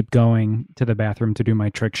 because I keep going to the bathroom to do my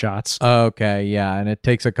trick shots. Okay, yeah, and it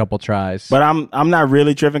takes a couple tries. But I'm not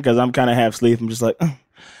really tripping because I'm kind of half asleep. I'm just like, oh,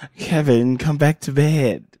 Kevin, come back to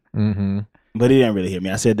bed. Mm-hmm. But he didn't really hear me.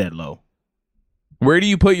 I said that low. Where do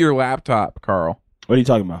you put your laptop, Carl? What are you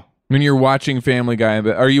talking about? When you're watching Family Guy,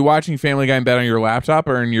 are you watching Family Guy in bed on your laptop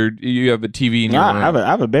or you have a TV in your room? I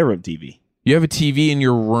have a bedroom TV. You have a TV in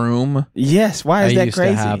your room? Yes. Why is that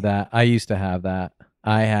crazy? I used to have that.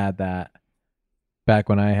 I had that back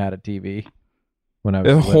when I had a TV. When I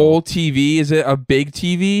was a whole TV? Is it a big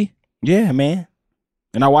TV? Yeah, man.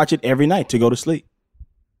 And I watch it every night to go to sleep.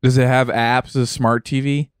 Does it have apps? A smart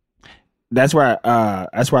TV? That's where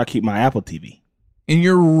I keep my Apple TV. In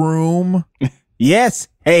your room? Yes,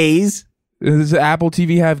 Hayes. Does the Apple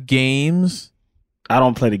TV have games? I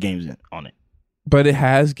don't play the games on it. But it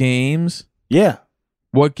has games? Yeah.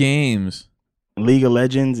 What games? League of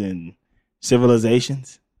Legends and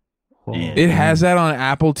Civilizations. And, It has that on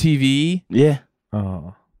Apple TV? Yeah.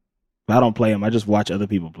 Oh. I don't play them. I just watch other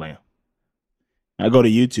people play them. I go to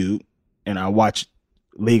YouTube and I watch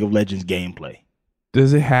League of Legends gameplay.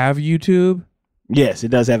 Does it have YouTube? Yes, it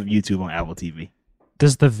does have YouTube on Apple TV.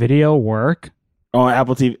 Does the video work? On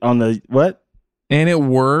Apple TV, on the what? And it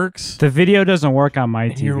works? The video doesn't work on my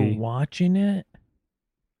And you're TV. watching it?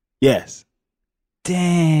 Yes.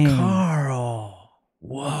 Dang. Carl.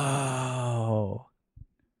 Whoa.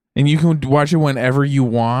 And you can watch it whenever you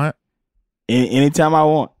want? Anytime I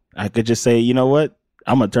want. I could just say, you know what?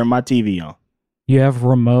 I'm going to turn my TV on. You have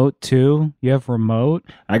remote too? You have remote?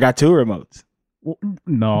 I got 2 remotes.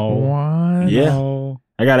 No. What? Yeah. No.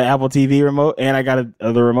 I got an Apple TV remote and I got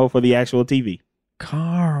the remote for the actual TV.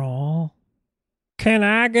 Carl. Can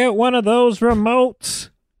I get one of those remotes?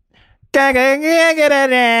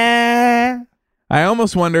 I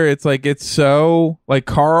almost wonder, it's so like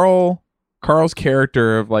Carl's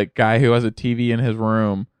character of like guy who has a TV in his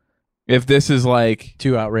room. If this is like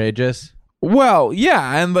Too outrageous. well,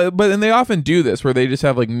 yeah, and they often do this where they just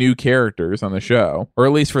have like new characters on the show, or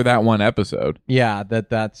at least for that one episode. Yeah,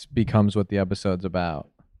 that's becomes what the episode's about.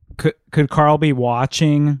 Could Carl be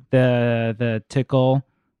watching the Tickle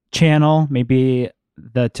channel, maybe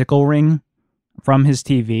the Tickle Ring from his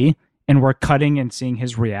TV, and we're cutting and seeing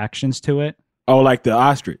his reactions to it? Oh, like the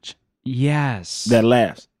ostrich Yes. that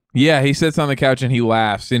laughs. Yeah, he sits on the couch and he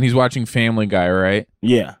laughs, and he's watching Family Guy, right?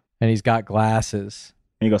 Yeah. And he's got glasses.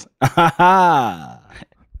 And he goes, ha ha.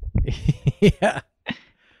 Yeah.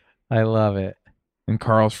 I love it. And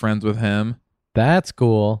Carl's friends with him. That's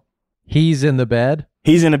cool. He's in the bed.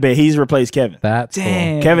 He's in the bed. He's replaced Kevin. That's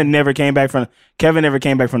Dang. Kevin never came back from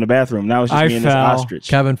the bathroom. Now it's just I me and this fell. ostrich. cool.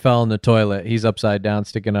 Kevin fell in the toilet. He's upside down,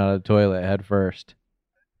 sticking out of the toilet head first.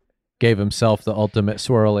 Gave himself the ultimate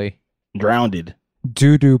swirly. Drowned.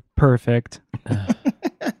 Doo-doo perfect.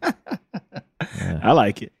 I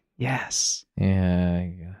like it. Yes. Yeah.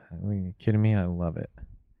 Are you kidding me? I love it.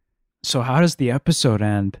 So how does the episode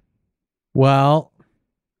end? Well,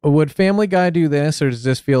 would Family Guy do this, or does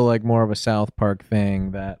this feel like more of a South Park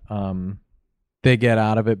thing that they get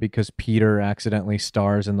out of it because Peter accidentally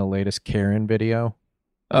stars in the latest Karen video?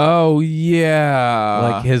 Oh yeah,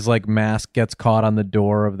 Like his mask gets caught on the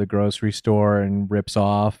door of the grocery store and rips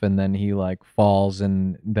off, and then he falls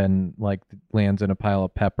and then lands in a pile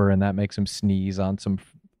of pepper, and that makes him sneeze on some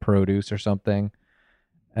produce or something.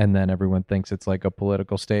 And then everyone thinks it's like a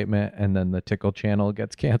political statement, and then the Tickle channel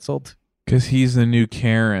gets canceled. because he's the new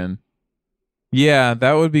Karen. Yeah,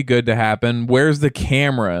 that would be good to happen. Where's the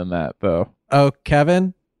camera in that though? Oh,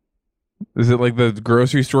 Kevin? Is it like the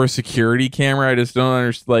grocery store security camera? I just don't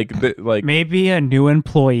understand. Maybe a new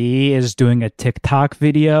employee is doing a TikTok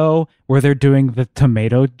video where they're doing the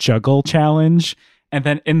tomato juggle challenge, and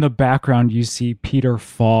then in the background you see Peter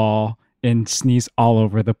fall and sneeze all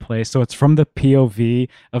over the place. So it's from the POV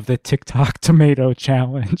of the TikTok tomato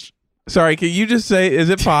challenge. Sorry, can you just say, is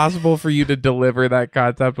it possible for you to deliver that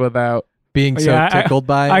concept without Being so Yeah, tickled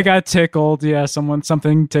by it? I got tickled. Yeah,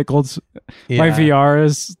 something tickled. Yeah. My VR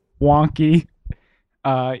is wonky.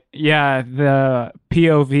 Yeah, the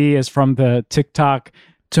POV is from the TikTok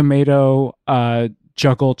tomato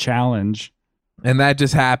juggle challenge. And that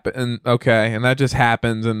just happened. Okay, and that just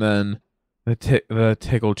happens, and then the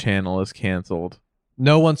Tickle channel is canceled.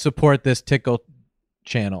 No one support this Tickle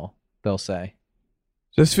channel, they'll say.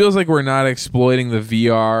 Just feels like we're not exploiting the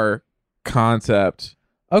VR concept.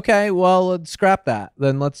 Okay, well, let's scrap that.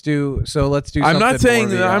 Then let's do something I'm not saying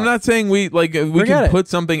more VR. I'm not saying we Forget can it. put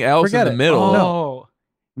something else Forget in the it. middle. Oh,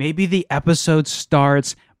 maybe the episode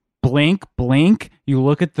starts blink, blink. You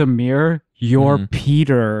look at the mirror. You're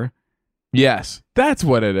Peter. Yes, that's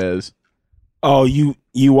what it is. Oh, you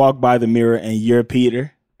walk by the mirror and you're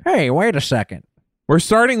Peter. Hey, wait a second. We're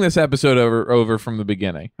starting this episode over from the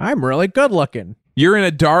beginning. I'm really good looking. You're in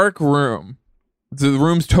a dark room. The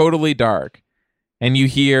room's totally dark. And you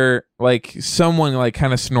hear someone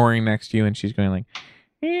kind of snoring next to you, and she's going like,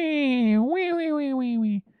 wee, wee, wee, wee,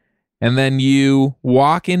 wee. And then you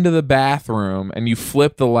walk into the bathroom and you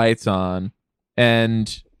flip the lights on,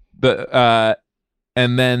 and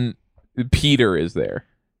then Peter is there.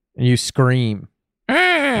 And you scream.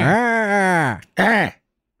 Ah, Ah,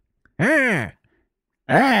 ah,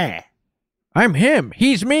 ah. I'm him.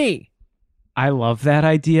 He's me. I love that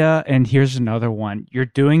idea. And here's another one. You're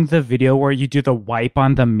doing the video where you do the wipe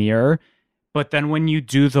on the mirror, but then when you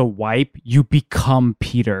do the wipe, you become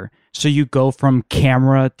Peter. So you go from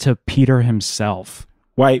camera to Peter himself.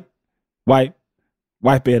 Wipe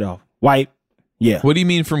it off. Wipe. Yeah. What do you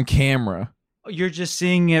mean from camera? You're just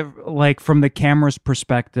seeing it like from the camera's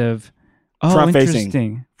perspective. Oh, Front-facing.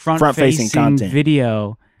 interesting. Front-facing content.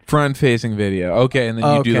 video. Front-facing video. Okay, and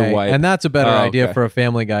then you do the white. And that's a better idea okay. for a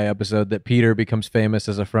Family Guy episode, that Peter becomes famous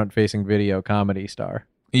as a front-facing video comedy star.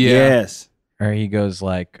 Yeah. Yes. Or he goes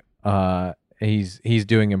like, he's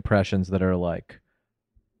doing impressions that are like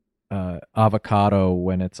avocado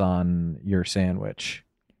when it's on your sandwich.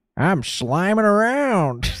 I'm sliming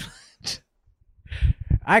around.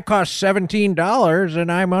 I cost $17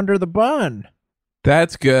 and I'm under the bun.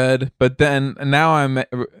 That's good, but then now and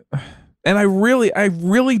I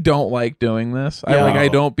really don't like doing this. Yeah. I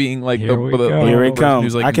don't being like Here we the go. Here it person comes.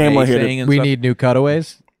 who's, like, I came on here to- naysaying and We stuff. need new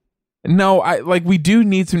cutaways. No, we do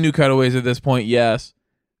need some new cutaways at this point, yes.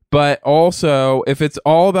 But also, if it's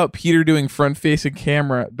all about Peter doing front-facing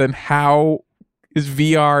camera, then how is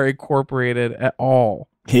VR incorporated at all?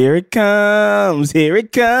 Here it comes. Here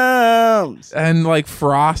it comes. And like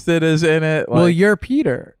Frosted is in it. Well, like- you're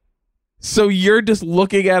Peter. so you're just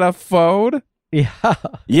looking at a phone Yeah.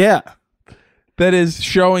 Yeah. that is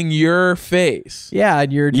showing your face. Yeah,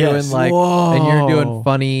 and you're Yes. doing like, and you're doing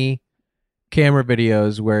funny camera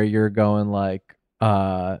videos where you're going like,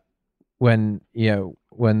 when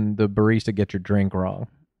the barista gets your drink wrong.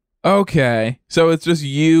 Okay, so it's just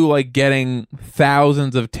you like getting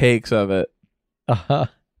thousands of takes of it, Uh-huh.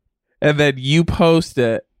 and then you post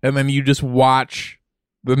it, and then you just watch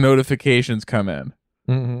the notifications come in,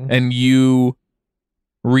 Mm-hmm. and you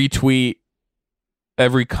retweet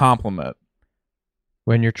every compliment.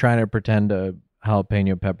 When you're trying to pretend a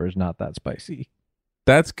jalapeno pepper is not that spicy.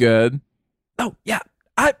 That's good. Oh, yeah.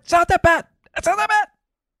 It's not that bad. It's not that bad.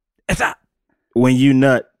 It's not. When you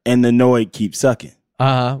nut and the Noid keeps sucking.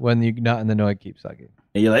 When you not in the noise keep sucking.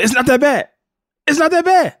 And you're like, it's not that bad. It's not that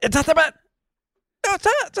bad. It's not that bad. No, it's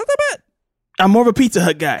not. It's not that bad. I'm more of a Pizza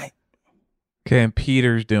Hut guy. Okay, and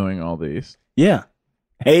Peter's doing all these. Yeah.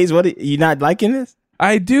 Hayes, you not liking this?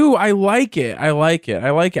 I do. I like it. I like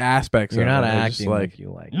aspects You're of not it. I just acting like you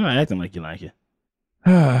like. You're not acting like you like it.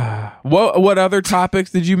 What other topics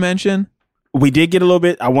did you mention? We did get a little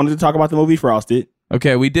bit. I wanted to talk about the movie Frosted.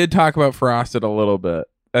 Okay, we did talk about Frosted a little bit.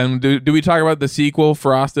 And do we talk about the sequel,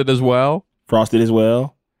 Frosted, as well? Frosted as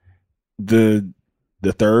well. The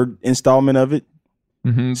third installment of it,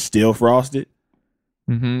 Mm-hmm. still Frosted.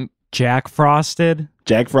 Mm-hmm. Jack Frosted.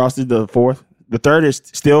 Jack Frosted, the fourth. The third is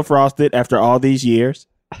still Frosted after all these years.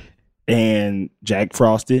 And Jack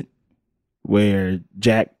Frosted, where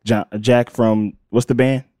Jack from, what's the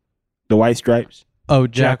band? The White Stripes. Oh,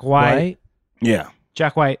 Jack White. Yeah.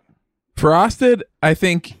 Jack White. Frosted, I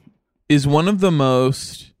think, is one of the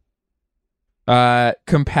most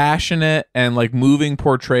compassionate and like moving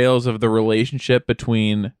portrayals of the relationship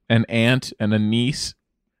between an aunt and a niece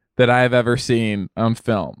that I've ever seen on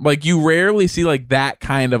film. Like, you rarely see like that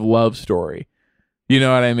kind of love story. You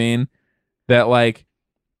know what I mean? That like,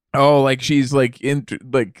 oh, like she's like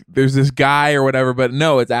like there's this guy or whatever, but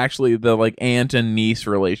no, it's actually the like aunt and niece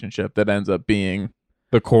relationship that ends up being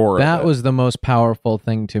the core. That of it. was the most powerful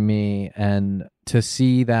thing to me, and to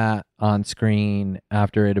see that on screen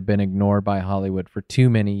after it had been ignored by Hollywood for too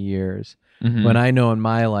many years. Mhm. When I know in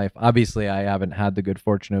my life, obviously I haven't had the good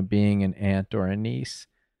fortune of being an aunt or a niece,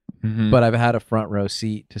 Mhm. but I've had a front row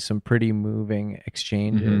seat to some pretty moving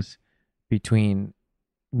exchanges between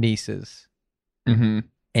nieces, Mhm.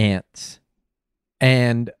 aunts,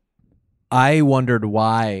 and I wondered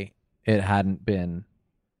why it hadn't been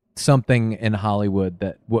something in Hollywood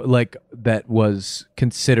that that was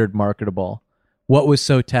considered marketable. What was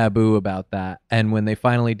so taboo about that? And when they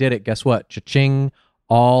finally did it, guess what? Cha-ching!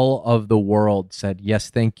 All of the world said, yes,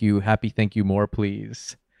 thank you, happy, thank you, more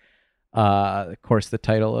please. Of course, the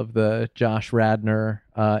title of the Josh Radnor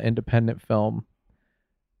independent film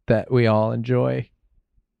that we all enjoy.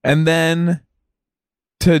 And then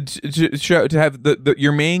to show to have the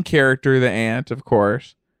your main character, the aunt, of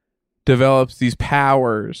course, develops these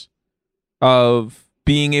powers of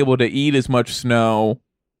being able to eat as much snow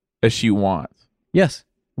as she wants Yes,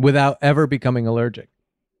 without ever becoming allergic.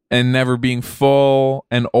 and never being full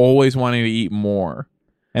and always wanting to eat more.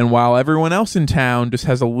 And while everyone else in town just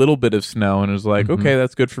has a little bit of snow and is like, Mhm. okay,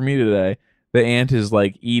 that's good for me today, the aunt is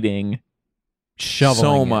like eating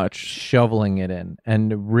Shoveling it in,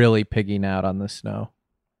 and really pigging out on the snow.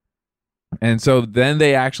 And so then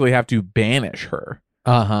they actually have to banish her.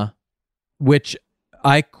 Which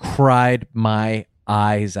I cried my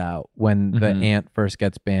eyes out when the Mhm. aunt first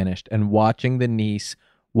gets banished, and watching the niece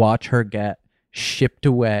watch her get shipped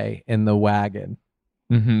away in the wagon.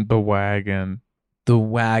 Mm-hmm. The wagon. The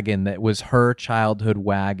wagon that was her childhood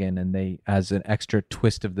wagon, and they, as an extra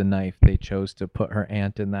twist of the knife, they chose to put her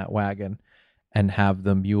aunt in that wagon. and have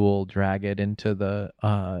the mule drag it into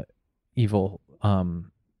the evil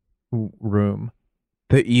room.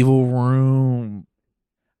 The evil room.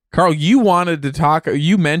 Carl, you wanted to talk.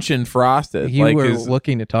 You mentioned Frosted. You were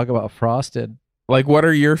looking to talk about Frosted. Like, what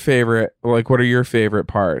are your favorite? Like, what are your favorite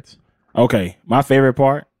parts? Okay, my favorite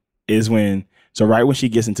part is right when she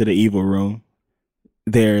gets into the evil room,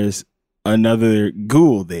 there's another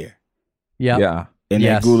ghoul there. Yep. Yeah. And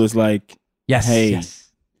that ghoul is like, yes, hey,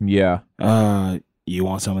 yes. Yeah. You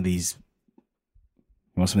want some of these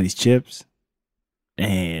chips?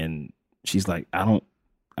 And she's like, I'm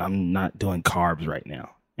not doing carbs right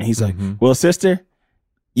now. And he's like, well, sister,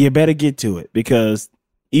 you better get to it because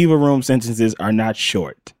evil room sentences are not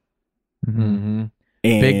short. Mm-hmm.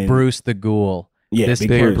 And Big Bruce the Ghoul. Yeah, this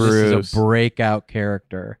Big Bruce is a breakout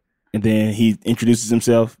character. And then he introduces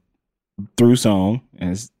himself through song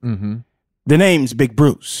as the name's Big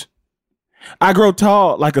Bruce. I grow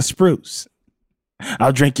tall like a spruce.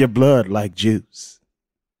 I'll drink your blood like juice.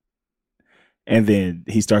 And then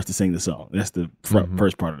he starts to sing the song. That's the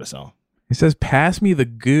first part of the song. He says, "Pass me the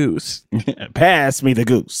goose." Pass me the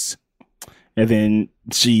goose. And then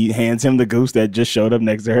she hands him the goose that just showed up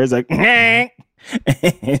next to her. It's like, and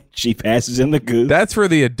she passes him the goose. That's for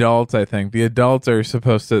the adults, I think. The adults are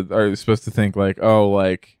supposed to think like, oh,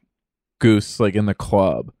 like goose, like in the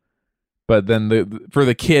club. But then for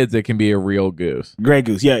the kids, it can be a real goose. Gray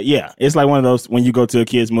goose. Yeah. It's like one of those when you go to a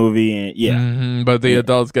kid's movie and But the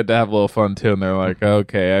adults get to have a little fun too. And they're like,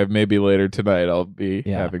 okay, maybe later tonight I'll be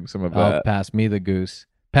having some of that. Pass me the goose.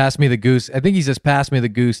 Pass me the goose. I think he says, pass me the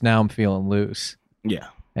goose. Now I'm feeling loose. Yeah.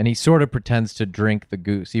 And he sort of pretends to drink the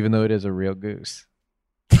goose, even though it is a real goose.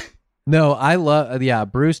 No, I love,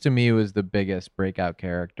 Bruce to me was the biggest breakout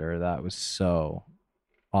character. That was so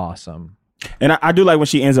awesome. And I do like when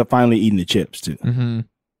she ends up finally eating the chips too. Mm-hmm.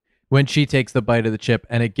 When she takes the bite of the chip,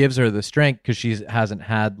 and it gives her the strength because she hasn't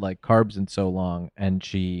had like carbs in so long, and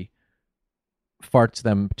she farts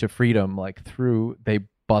them to freedom, like they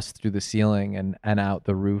bust through the ceiling and out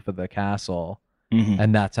the roof of the castle,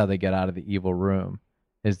 and that's how they get out of the evil room.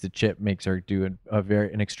 Is the chip makes her do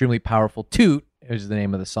an extremely powerful toot, is the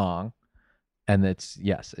name of the song, and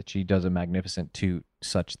she does a magnificent toot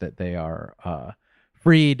such that they are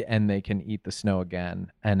freed and they can eat the snow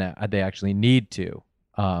again, and they actually need to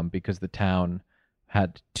because the town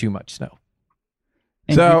had too much snow.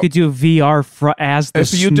 And so you could do VR as the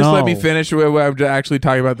if you snow. Just let me finish. I'm actually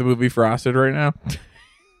talking about the movie Frosted right now.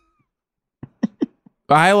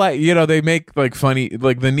 I like, they make like funny,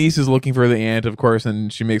 like the niece is looking for the aunt, of course,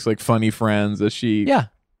 and she makes like funny friends as she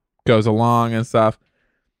goes along and stuff.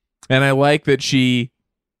 And I like that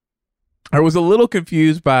I was a little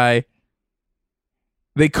confused by,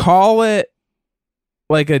 they call it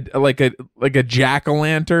like a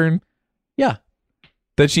jack-o'-lantern. Yeah.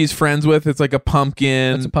 That she's friends with. It's like a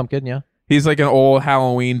pumpkin. It's a pumpkin, yeah. He's like an old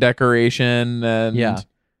Halloween decoration, and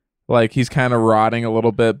like he's kind of rotting a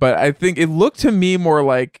little bit. But I think it looked to me more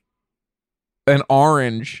like an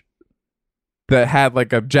orange that had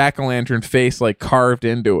like a jack-o'-lantern face like carved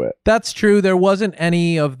into it. That's true. There wasn't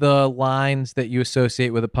any of the lines that you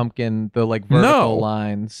associate with a pumpkin, the like vertical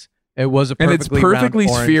lines. It was and it's perfectly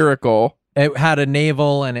spherical. It had a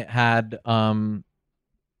navel and it had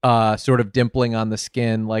sort of dimpling on the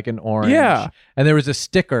skin like an orange. Yeah. And there was a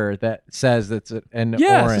sticker that says it's an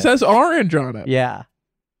orange. It says orange on it. Yeah.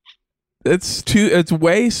 It's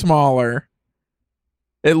way smaller.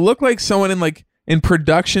 It looked like someone in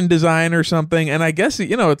production design or something. And I guess,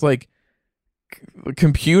 it's like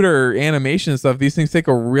computer animation and stuff. These things take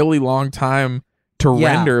a really long time to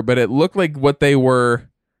render, but it looked like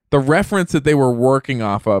the reference that they were working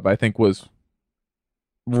off of, I think, was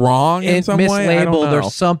wrong in some way. Mislabeled or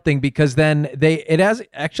something, because then it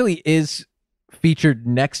actually is featured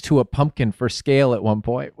next to a pumpkin for scale at one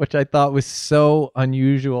point, which I thought was so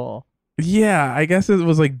unusual. Yeah, I guess it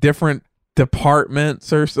was like different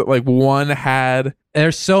departments or so, like one had.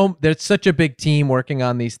 There's such a big team working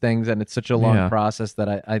on these things, and it's such a long process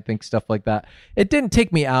that I think stuff like that. It didn't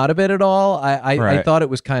take me out of it at all. I thought it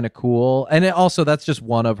was kind of cool, and that's just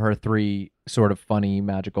one of her 3 sort of funny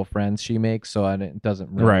magical friends she makes, so it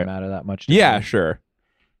doesn't really matter that much to me. Sure.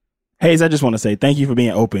 Hayes, I just want to say thank you for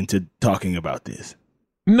being open to talking about this.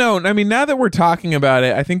 No, I mean, now that we're talking about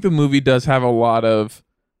it, I think the movie does have a lot of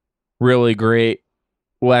really great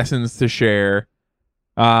lessons to share.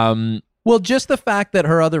 Well, just the fact that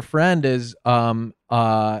her other friend is an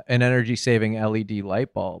energy-saving LED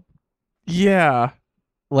light bulb. Yeah.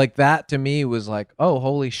 Like that to me was like, oh,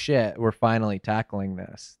 holy shit, we're finally tackling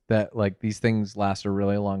this. That like these things last a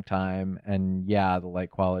really long time, and the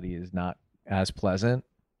light quality is not as pleasant.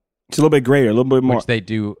 It's a little bit greater, a little bit more. which they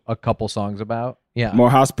do a couple songs about. Yeah, More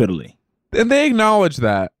hospitally. And they acknowledge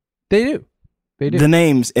that. they do. They do. The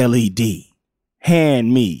name's LED.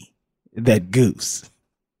 Hand me that goose.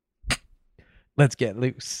 Let's get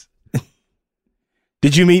loose.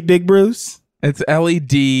 Did you meet Big Bruce? It's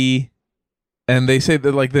LED, and they say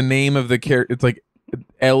that like the name of the character, it's like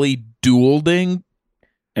Ellie Doulding,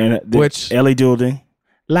 And which Ellie Doulding.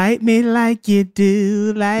 Like me like you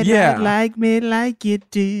do. Yeah. like me like you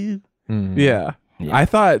do. Mm. yeah. I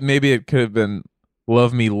thought maybe it could have been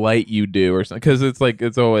Love Me Like You Do or something, because it's like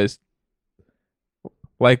it's always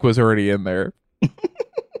like was already in there.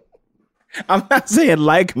 I'm not saying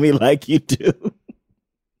like me like you do.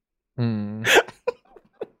 Mm.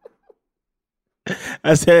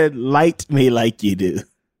 I said light me like you do.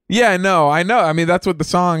 Yeah, no, I know. I mean, that's what the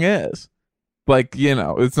song is. Like, you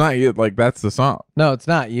know, it's not you. Like, that's the song. No, it's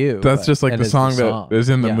not you. That's but just like it the is song that is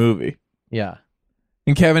in the Yeah. movie. Yeah.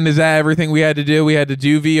 And Kevin, is that everything we had to do? We had to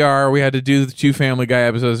do VR. We had to do the 2 Family Guy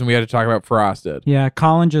episodes, and we had to talk about Frosted. Yeah,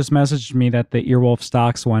 Colin just messaged me that the Earwolf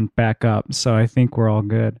stocks went back up, so I think we're all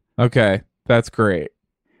good. Okay, that's great.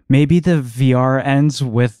 Maybe the VR ends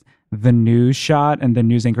with the news shot and the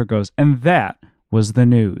news anchor goes, and that was the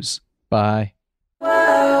news. Bye.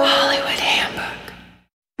 Hollywood Handbook.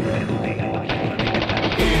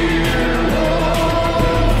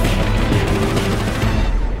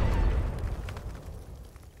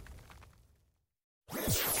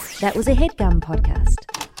 That was a HeadGum podcast.